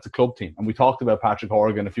affect them, and it's a club team. And we talked about Patrick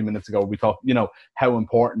Horgan a few minutes ago. We talked, how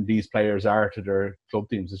important these players are to their club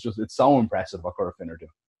teams. It's so impressive what Corofin are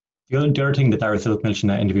doing. The other thing that Darragh Silk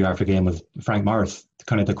mentioned in that interview after the game was Frank Morris,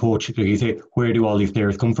 kind of the coach. Like you say, where do all these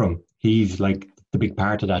players come from? He's like the big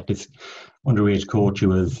part of that. This underage coach who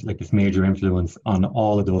was like this major influence on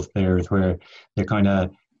all of those players, where they're kind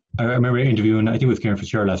of. I remember interviewing, I think it was Kieran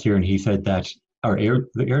Fitzgerald last year, and he said that, or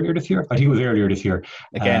earlier this year? I think it was earlier this year.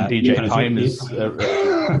 Again, DJ, time is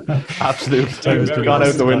absolute. Time has gone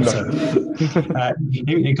out the window.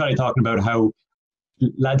 He kind of talking about how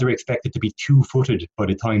lads are expected to be 2-footed by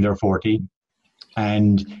the time they're 14.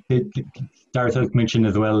 And Darragh Silk mentioned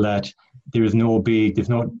as well that there's no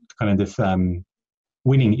kind of this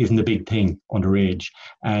winning isn't a big thing underage.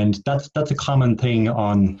 And that's a common thing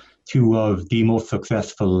on two of the most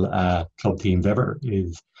successful club teams ever.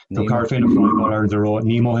 So Corofin have 5 All-Irelands in a row,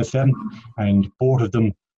 Nemo has 7, and both of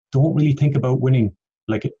them don't really think about winning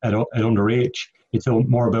like at underage. It's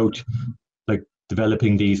more about like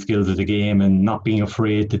developing these skills of the game and not being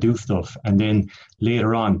afraid to do stuff. And then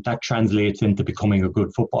later on, that translates into becoming a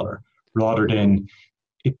good footballer, rather than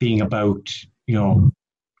it being about,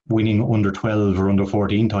 winning under 12 or under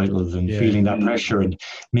 14 titles and feeling that pressure. And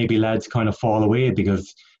maybe lads kind of fall away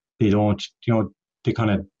because they don't, they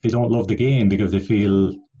don't love the game because they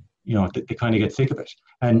feel, they kind of get sick of it.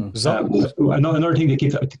 And another thing that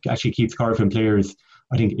keeps Corofin players,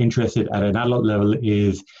 I think, interested at an adult level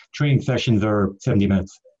is training sessions are 70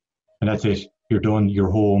 minutes, and that's it. You're done.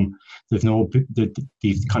 You're home. There's no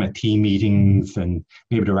these kind of team meetings, and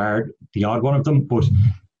maybe there are the odd one of them, but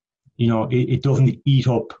it doesn't eat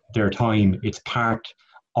up their time. It's part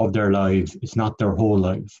of their lives. It's not their whole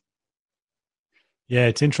lives. Yeah,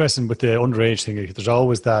 it's interesting with the underage thing. There's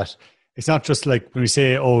always that. It's not just like when we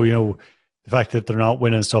say, the fact that they're not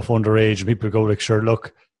winning stuff underage, and people go like, sure,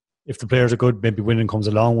 look, if the players are good, maybe winning comes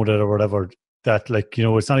along with it or whatever. That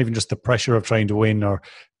it's not even just the pressure of trying to win or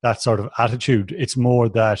that sort of attitude. It's more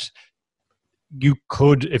that you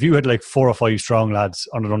could, if you had like 4 or 5 strong lads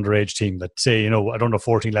on an underage team that say, I don't know,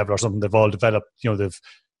 14 level or something, they've all developed,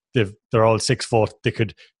 they're all 6 foot.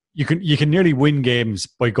 You can nearly win games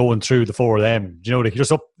by going through the 4 of them. They can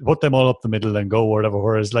just put them all up the middle and go or whatever.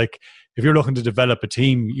 Whereas like if you're looking to develop a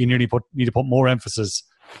team, you nearly need to put more emphasis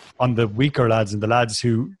on the weaker lads and the lads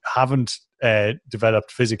who haven't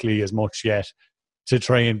developed physically as much yet to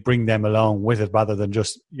try and bring them along with it, rather than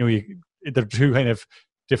just, they're 2 kind of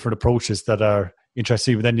different approaches that are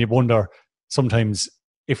interesting. But then you wonder sometimes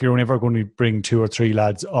if you're never going to bring 2 or 3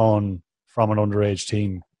 lads on from an underage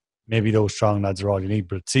team, maybe those strong lads are all you need.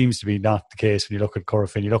 But it seems to be not the case when you look at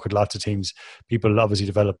Corofin. You look at lots of teams, people obviously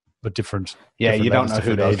develop with different. Yeah, different you don't know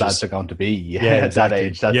who those ages. lads are going to be. Yeah, Yeah, at exactly. that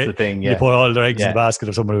age, that's the thing. Yeah, you put all their eggs in the basket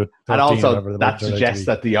of someone with 13 and also or whatever that suggests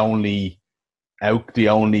that the only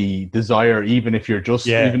desire, even if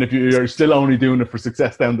you're still only doing it for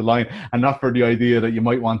success down the line, and not for the idea that you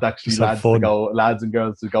might want actually lads and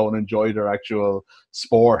girls to go and enjoy their actual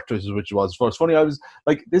sport, which was for. It's funny, I was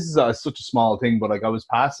like, this is such a small thing, but like I was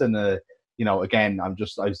passing again, I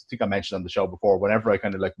think I mentioned on the show before, whenever I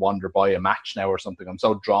kind of like wander by a match now or something, I'm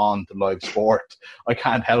so drawn to live sport, I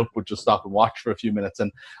can't help but just stop and watch for a few minutes.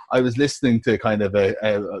 And I was listening to kind of a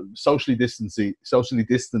socially distant, I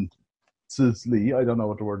don't know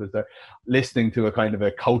what the word is there, listening to a kind of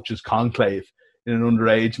a coach's conclave in an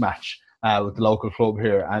underage match with the local club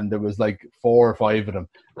here, and there was like 4 or 5 of them,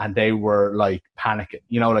 and they were like panicking,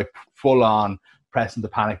 like full on pressing the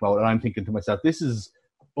panic mode. And I'm thinking to myself, this is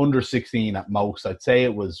under 16 at most. I'd say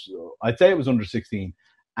it was under 16,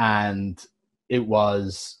 and it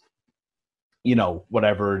was,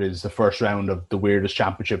 whatever it is, the first round of the weirdest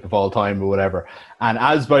championship of all time or whatever. And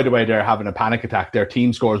as, by the way, they're having a panic attack, their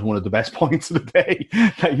team scores one of the best points of the day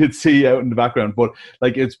that you'd see out in the background. But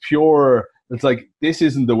like, it's like, this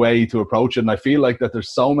isn't the way to approach it. And I feel like that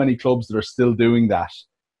there's so many clubs that are still doing that,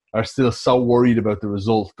 are still so worried about the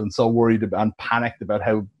result and so worried about and panicked about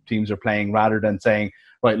how teams are playing, rather than saying,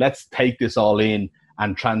 right, let's take this all in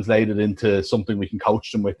and translate it into something we can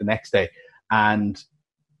coach them with the next day. And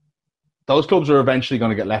those clubs are eventually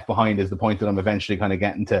going to get left behind, is the point that I'm eventually kind of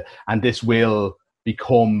getting to. And this will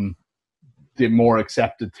become the more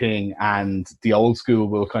accepted thing, and the old school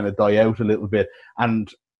will kind of die out a little bit.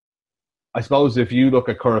 And I suppose if you look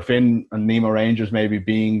at Corofin and Nemo Rangers maybe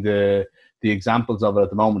being the examples of it at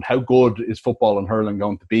the moment, how good is football and hurling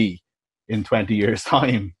going to be in 20 years'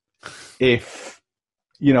 time if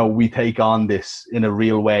we take on this in a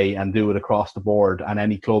real way and do it across the board, and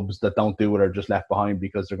any clubs that don't do it are just left behind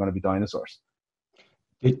because they're going to be dinosaurs?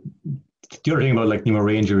 The other thing about like Nemo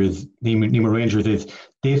Rangers is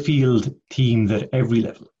they field teams at every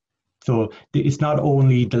level. So it's not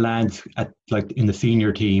only the lads at like in the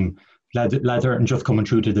senior team. Lads aren't just coming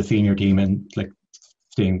through to the senior team and like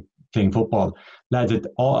playing football. Lads of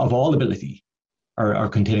all ability are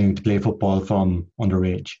continuing to play football from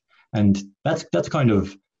underage, and that's kind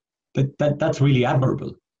of that's really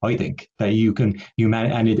admirable. I think that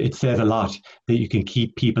and it says a lot that you can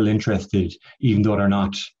keep people interested even though they're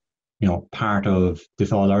not, part of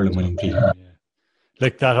this All Ireland winning team. Yeah.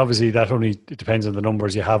 Like that, obviously, that only depends on the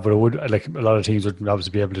numbers you have, but it would, like a lot of teams would obviously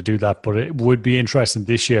be able to do that. But it would be interesting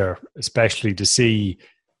this year, especially to see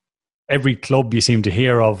every club you seem to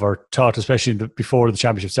hear of or taught, especially before the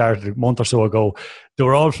championship started a month or so ago, they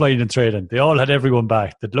were all flying and training. They all had everyone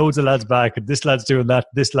back. They had loads of lads back, and this lad's doing that.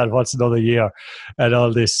 This lad wants another year, and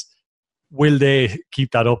all this. Will they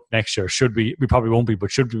keep that up next year? Should we? We probably won't be, but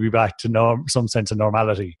should we be back to some sense of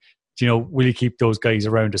normality? Will you keep those guys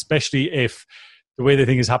around, especially if the way the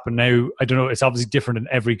thing has happened now? I don't know. It's obviously different in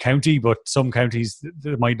every county, but some counties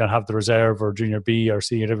they might not have the reserve or junior B or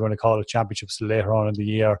C, whatever you want to call it, championships later on in the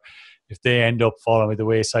year. If they end up falling by the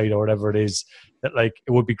wayside or whatever it is, that like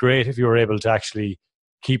it would be great if you were able to actually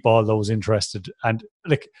keep all those interested. And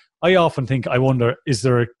like I often think, I wonder, is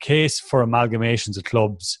there a case for amalgamations of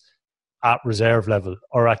clubs at reserve level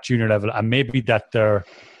or at junior level, and maybe that they're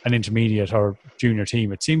an intermediate or junior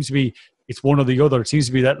team? It seems to be it's one or the other. It seems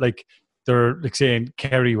to be that like they're like say in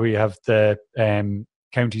Kerry where you have the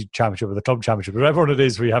county championship or the club championship, whatever it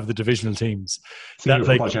is, where you have the divisional teams. Senior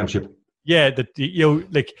football championship. Yeah, that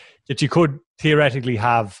that you could theoretically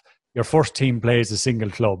have your first team play as a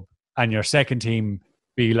single club and your second team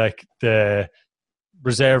be like the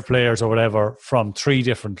reserve players or whatever from 3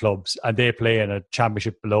 different clubs, and they play in a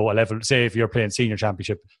championship below a level. Say if you're playing senior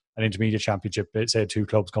championship and intermediate championship, say 2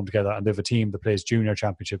 clubs come together and they have a team that plays junior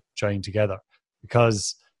championship join together,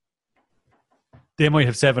 because they might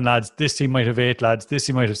have 7 lads, this team might have 8 lads, this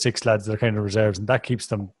team might have 6 lads that are kind of reserves, and that keeps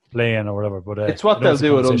them playing or whatever. But it's what they'll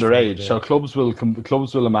do at underage. So clubs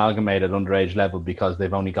will amalgamate at underage level because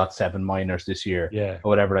they've only got 7 minors this year, or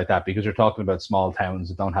whatever like that. Because you're talking about small towns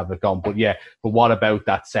that don't have it going. But what about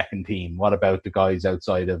that second team? What about the guys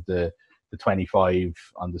outside of the 25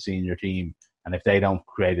 on the senior team? And if they don't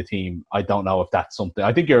create a team, I don't know if that's something.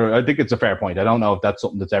 I think it's a fair point. I don't know if that's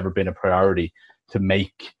something that's ever been a priority to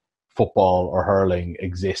make football or hurling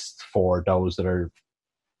exist for those that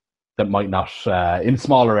might not in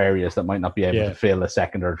smaller areas that might not be able to fill a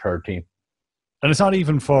second or third team. And it's not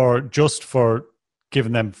even for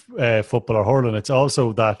giving them football or hurling. It's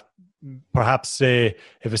also that perhaps say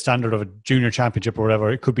if a standard of a junior championship or whatever,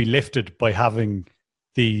 it could be lifted by having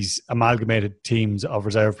these amalgamated teams of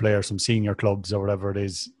reserve players from senior clubs or whatever it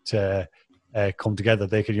is to come together.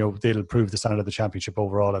 They can, they'll improve the standard of the championship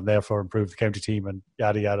overall and therefore improve the county team and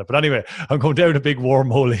yada yada. But anyway, I'm going down a big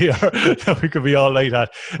wormhole here that we could be all night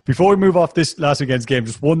at. Before we move off this last weekend's game,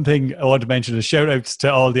 just one thing I want to mention is shout outs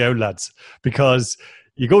to all the outlads, because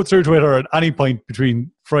you go through Twitter at any point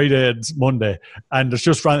between Friday and Monday, and there's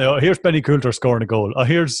just here's Benny Coulter scoring a goal. Oh,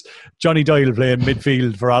 here's Johnny Doyle playing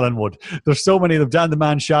midfield for Allenwood. There's so many of them. Dan the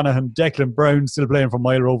Man Shanahan, Declan Brown still playing for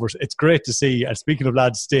Mile Rovers. It's great to see. And speaking of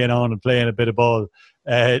lads staying on and playing a bit of ball,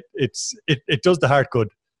 it does the heart good.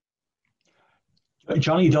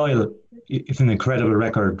 Johnny Doyle is an incredible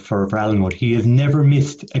record for Allenwood. He has never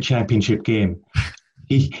missed a championship game.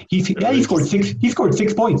 He scored 6. He scored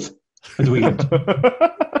 6 points at the weekend.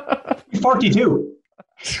 He's 42.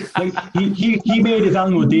 He made his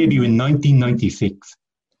Allenwood debut in 1996.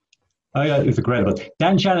 It was incredible.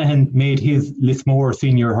 Dan Shanahan made his Lismore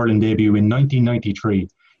senior hurling debut in 1993.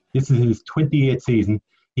 This is his 28th season.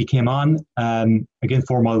 He came on against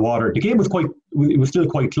 4 Mile Water. The game was still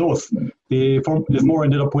quite close. Lismore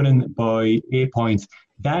ended up winning by 8 points.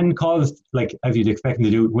 Dan caused, as you'd expect him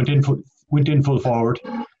to do, went in full forward.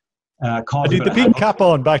 Did the big cap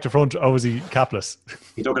on back to front, or was he capless?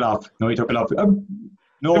 He took it off. No, he took it off.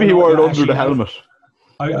 Maybe he wore it under the helmet.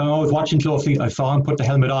 I was watching closely. I saw him put the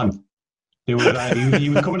helmet on. He was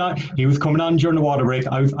coming on. He was coming on during the water break.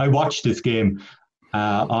 I watched this game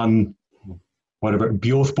on whatever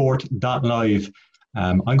biosport.live.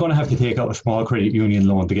 I'm going to have to take out a small credit union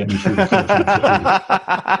loan to get me through this.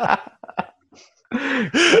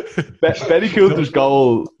 Benny Coulter's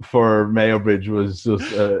goal for Mayo Bridge was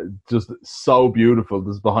just so beautiful.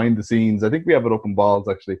 This behind the scenes. I think we have it up in balls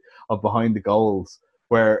actually of behind the goals,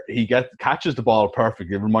 where he catches the ball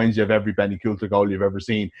perfectly. It reminds you of every Benny Coulter goal you've ever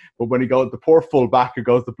seen. But when he goes, the poor full back who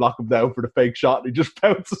goes to block him down for the fake shot, and he just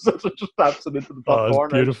bounces it and just taps it into the top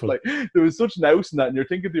corner. Beautiful. There was such nous in that, and you're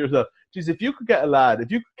thinking to yourself, geez, if you could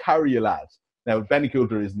carry a lad. Now, Benny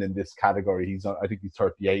Coulter isn't in this category. I think he's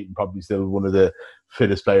 38 and probably still one of the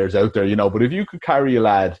fittest players out there, But if you could carry a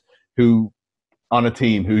lad who on a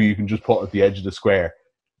team who you can just put at the edge of the square.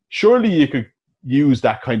 Surely you could use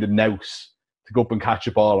that kind of nous to go up and catch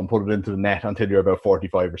a ball and put it into the net until you're about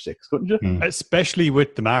 45 or 6, couldn't you? Especially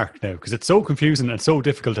with the mark now, because it's so confusing and so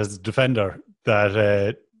difficult as a defender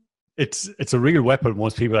that it's a real weapon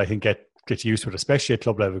most people, I think, get used to it, especially at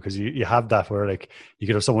club level, because you have that where like you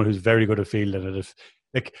could have someone who's very good at fielding it. If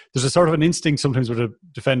like there's a sort of an instinct sometimes with a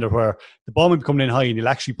defender where the ball might be coming in high and you'll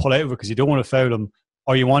actually pull out of it because you don't want to foul him,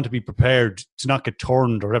 or you want to be prepared to not get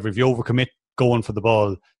turned or whatever. If you overcommit going for the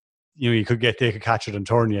ball, they could catch it and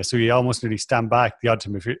turn you. So you almost nearly stand back the odd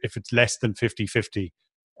time if it's less than 50-50.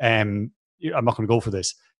 I'm not going to go for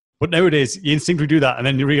this. But nowadays you instinctively do that, and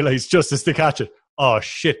then you realise just as they catch it, oh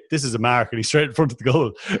shit, this is a mark, and he's straight in front of the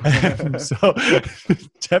goal. So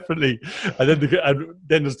definitely, and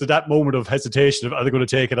then there's that moment of hesitation of are they going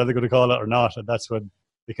to take it, are they going to call it or not, and that's when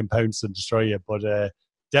they can pounce and destroy you. But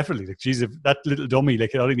definitely, like, geez, if that little dummy,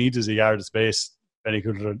 like all he needs is a yard of space. Benny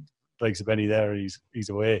could likes of Benny there, he's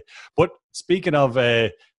away. But speaking of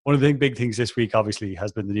one of the big things this week, obviously,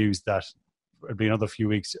 has been the news that it'll be another few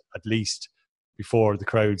weeks at least before the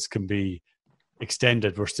crowds can be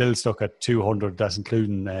extended. We're still stuck at 200. That's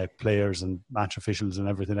including players and match officials and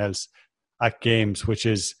everything else at games, which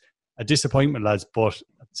is a disappointment, lads. But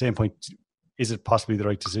at the same point, is it possibly the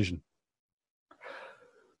right decision?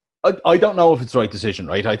 I don't know if it's the right decision,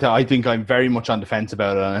 right? I think I'm very much on the fence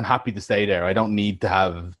about it, and I'm happy to stay there. I don't need to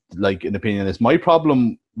have like an opinion on this. My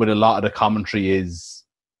problem with a lot of the commentary is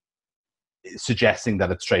suggesting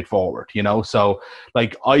that it's straightforward, So,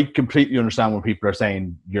 like, I completely understand when people are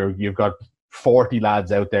saying you've got 40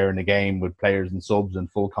 lads out there in the game with players and subs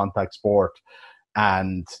and full contact sport,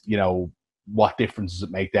 and what difference does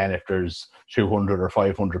it make then if there's 200 or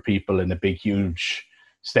 500 people in a big huge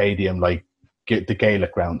stadium like the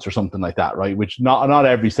Gaelic grounds or something like that, right? Which not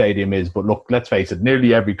every stadium is, but look, let's face it,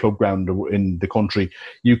 nearly every club ground in the country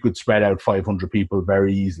you could spread out 500 people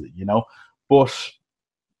very easily, But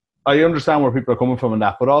I understand where people are coming from in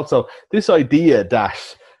that, but also this idea that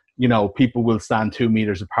people will stand 2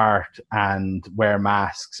 meters apart and wear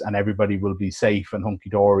masks and everybody will be safe and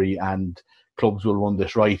hunky-dory and clubs will run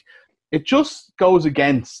this right. It just goes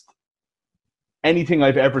against anything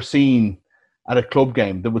I've ever seen at a club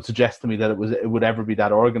game that would suggest to me that it would ever be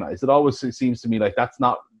that organised. It always seems to me like that's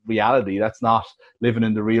not reality. That's not living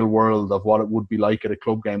in the real world of what it would be like at a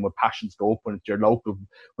club game where passions go up when it's your local,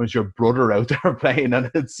 when it's your brother out there playing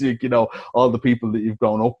and it's all the people that you've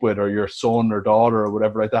grown up with or your son or daughter or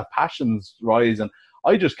whatever like that. Passions rise, and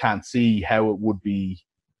I just can't see how it would be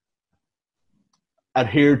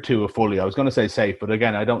adhered to fully. I was going to say safe, but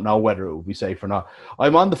again, I don't know whether it will be safe or not.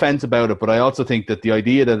 I'm on the fence about it, but I also think that the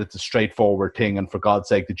idea that it's a straightforward thing, and for God's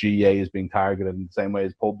sake, the GAA is being targeted in the same way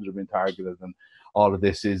as pubs are being targeted, and all of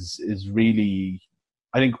this is really,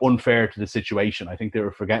 I think, unfair to the situation. I think they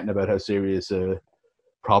were forgetting about how serious a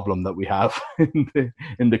problem that we have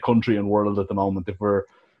in the country and world at the moment.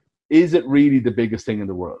 Is it really the biggest thing in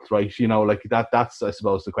the world, right? Like that's I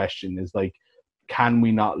suppose the question is, like, can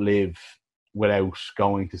we not live without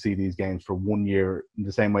going to see these games for 1 year in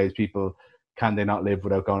the same way as people can they not live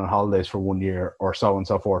without going on holidays for 1 year, or so and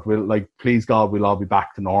so forth? Please God, we'll all be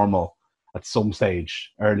back to normal at some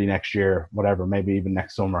stage early next year, whatever, maybe even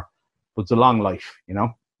next summer. But it's a long life,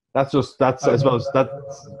 That's I suppose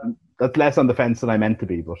that's less on the fence than I meant to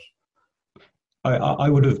be. But I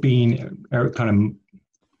would have been kind of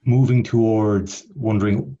moving towards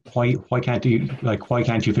wondering why can't you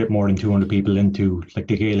fit more than 200 people into like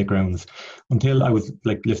the Gaelic grounds, until I was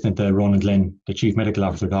like listening to Ronan Glenn, the chief medical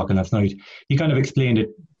officer, talking last night. He kind of explained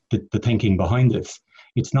the thinking behind this.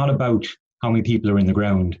 It's not about how many people are in the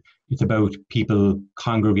ground. It's about people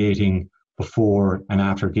congregating before and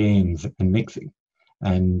after games and mixing.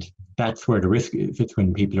 And that's where the risk is. It's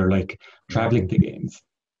when people are like traveling to games.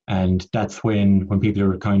 And that's when people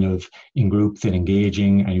are kind of in groups and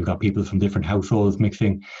engaging, and you've got people from different households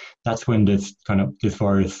mixing. That's when this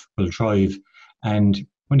virus will thrive. And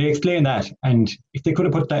when they explain that, and if they could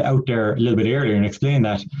have put that out there a little bit earlier and explained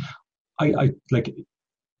that, I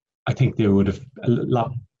think there would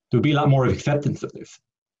be a lot more of acceptance of this.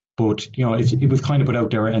 But it was kind of put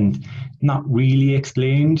out there and not really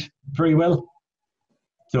explained very well.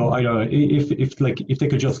 So I don't know if they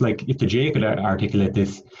could just if the GAA could articulate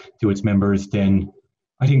this to its members, then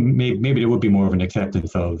I think maybe there would be more of an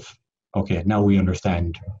acceptance of, okay, now we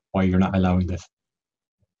understand why you're not allowing this.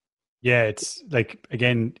 Yeah, it's like,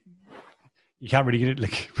 again, you can't really get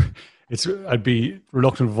it. I'd be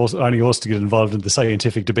reluctant of any of us to get involved in the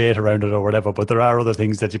scientific debate around it or whatever, but there are other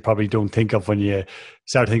things that you probably don't think of when you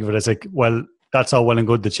start thinking of it as like, well, that's all well and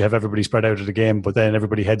good that you have everybody spread out at the game, but then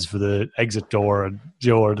everybody heads for the exit door and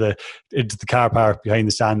or into the car park behind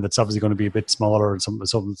the stand. That's obviously going to be a bit smaller in some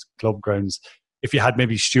club grounds. If you had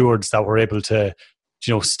maybe stewards that were able to,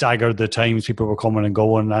 stagger the times people were coming and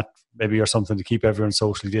going, that maybe or something to keep everyone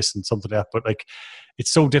socially distant, something like that. But like,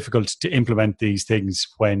 it's so difficult to implement these things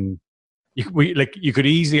when you could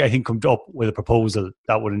easily, I think, come up with a proposal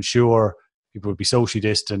that would ensure people would be socially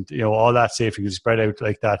distant, all that safety could spread out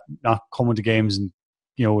like that, not coming to games and,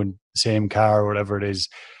 in the same car or whatever it is.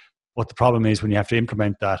 What the problem is when you have to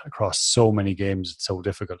implement that across so many games, it's so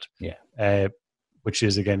difficult. Yeah. Which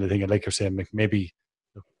is, again, the thing, like you're saying, maybe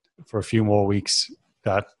for a few more weeks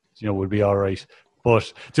that, would be all right.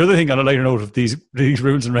 But the other thing on a lighter note of these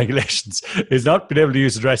rules and regulations is not being able to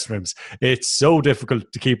use the dressing rooms. It's so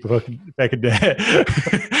difficult to keep back in to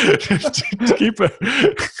keep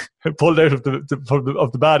pulled out of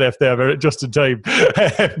the bad F there just in time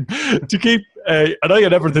to keep an eye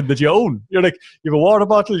on everything that you own. You're like, you have a water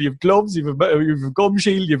bottle, you have gloves, you have a gum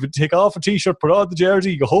shield, you have to take off a t-shirt, put on the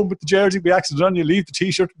jersey, you go home with the jersey, be accident on, you leave the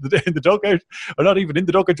t-shirt in the dugout, or not even in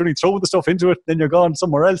the dugout, you're only throwing the stuff into it, then you're gone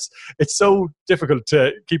somewhere else. It's so difficult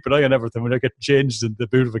to keep an eye on everything when you're getting changed in the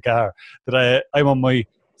boot of a car that I'm on my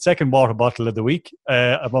second water bottle of the week.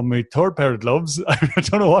 I'm on my third pair of gloves. I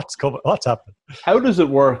don't know what's happening. How does it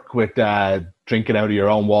work with drinking out of your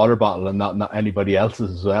own water bottle and not anybody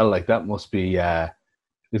else's as well? Like, that must be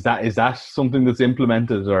is that something that's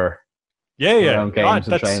implemented or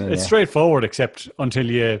it's straightforward, except until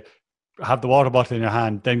you have the water bottle in your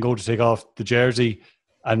hand, then go to take off the jersey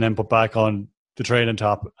and then put back on the training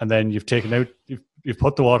top, and then you've taken out you've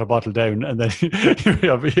put the water bottle down, and then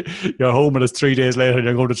you're home and it's 3 days later and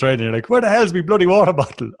you're going to train and you're like, where the hell's my bloody water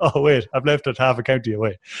bottle? Oh wait, I've left it half a county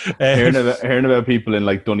away. Hearing about people in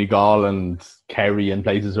like Donegal and Kerry and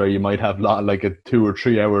places where you might have like a 2 or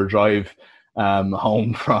 3 hour drive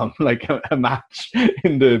home from like a match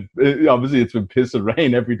obviously it's been piss and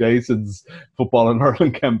rain every day since football and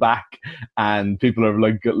hurling came back, and people are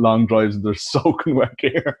like long drives and they're soaking wet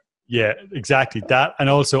gear. Yeah, exactly that. And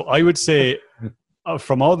also I would say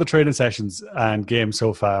from all the training sessions and games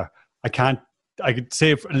so far, I could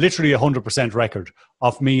say literally 100% record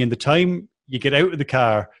of me in the time you get out of the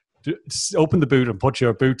car, open the boot and put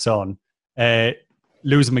your boots on,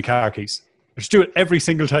 losing my car keys. I just do it every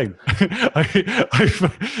single time.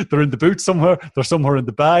 They're in the boot somewhere. They're somewhere in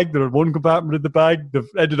the bag. They're in one compartment in the bag. They've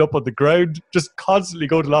ended up on the ground. Just constantly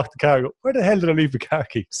go to lock the car. Go, where the hell did I leave the car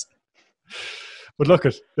keys? But look,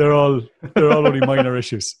 they're all only minor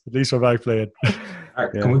issues. At least we're back playing.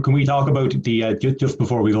 Can we talk about the just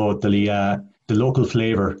before we go the local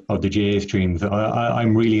flavour of the GAA streams?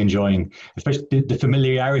 I'm really enjoying, especially the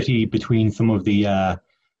familiarity between some of the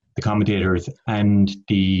commentators and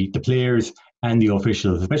the players and the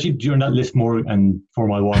officials, especially during that Lismore and 4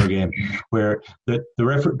 Mile Water game, where the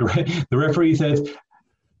referee says.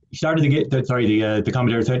 He started the game. The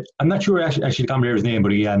commentator said, "I'm not sure actually the commentator's name,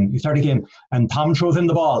 but he started the game, and Tom throws in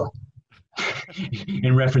the ball,"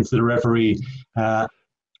 in reference to the referee.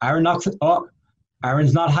 Aaron knocks it. Oh,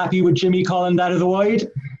 Aaron's not happy with Jimmy calling that as a wide.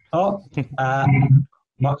 Oh,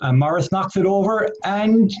 Morris knocks it over,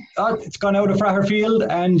 and it's gone out of Fraher Field,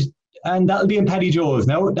 and that'll be in Paddy Joe's.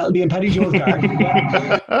 Now that'll be in Paddy Joe's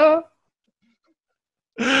guard.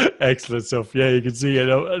 Excellent stuff. Yeah, you can see,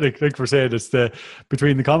 like we're saying, it's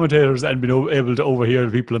between the commentators and being able to overhear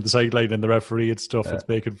the people on the sideline and the referee and stuff. Yeah. It's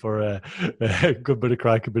making for a good bit of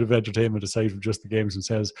crack, a bit of entertainment aside from just the games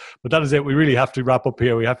themselves. But that is it. We really have to wrap up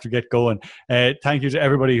here. We have to get going. Thank you to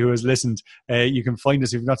everybody who has listened. You can find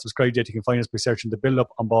us, if you've not subscribed yet, you can find us by searching the Buildup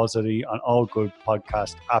on Ballsity on all good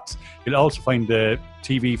podcast apps. You'll also find the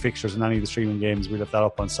TV fixtures and any of the streaming games. We'll have that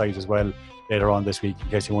up on site as well later on this week, in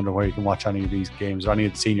case you wonder where you can watch any of these games or any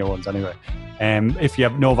of the senior ones anyway. If you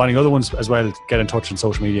know of any other ones as well, get in touch on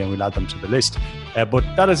social media and we'll add them to the list. But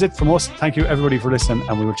that is it from us. Thank you everybody for listening,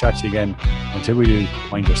 and we will chat to you again. Until we do,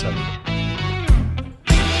 mind yourself.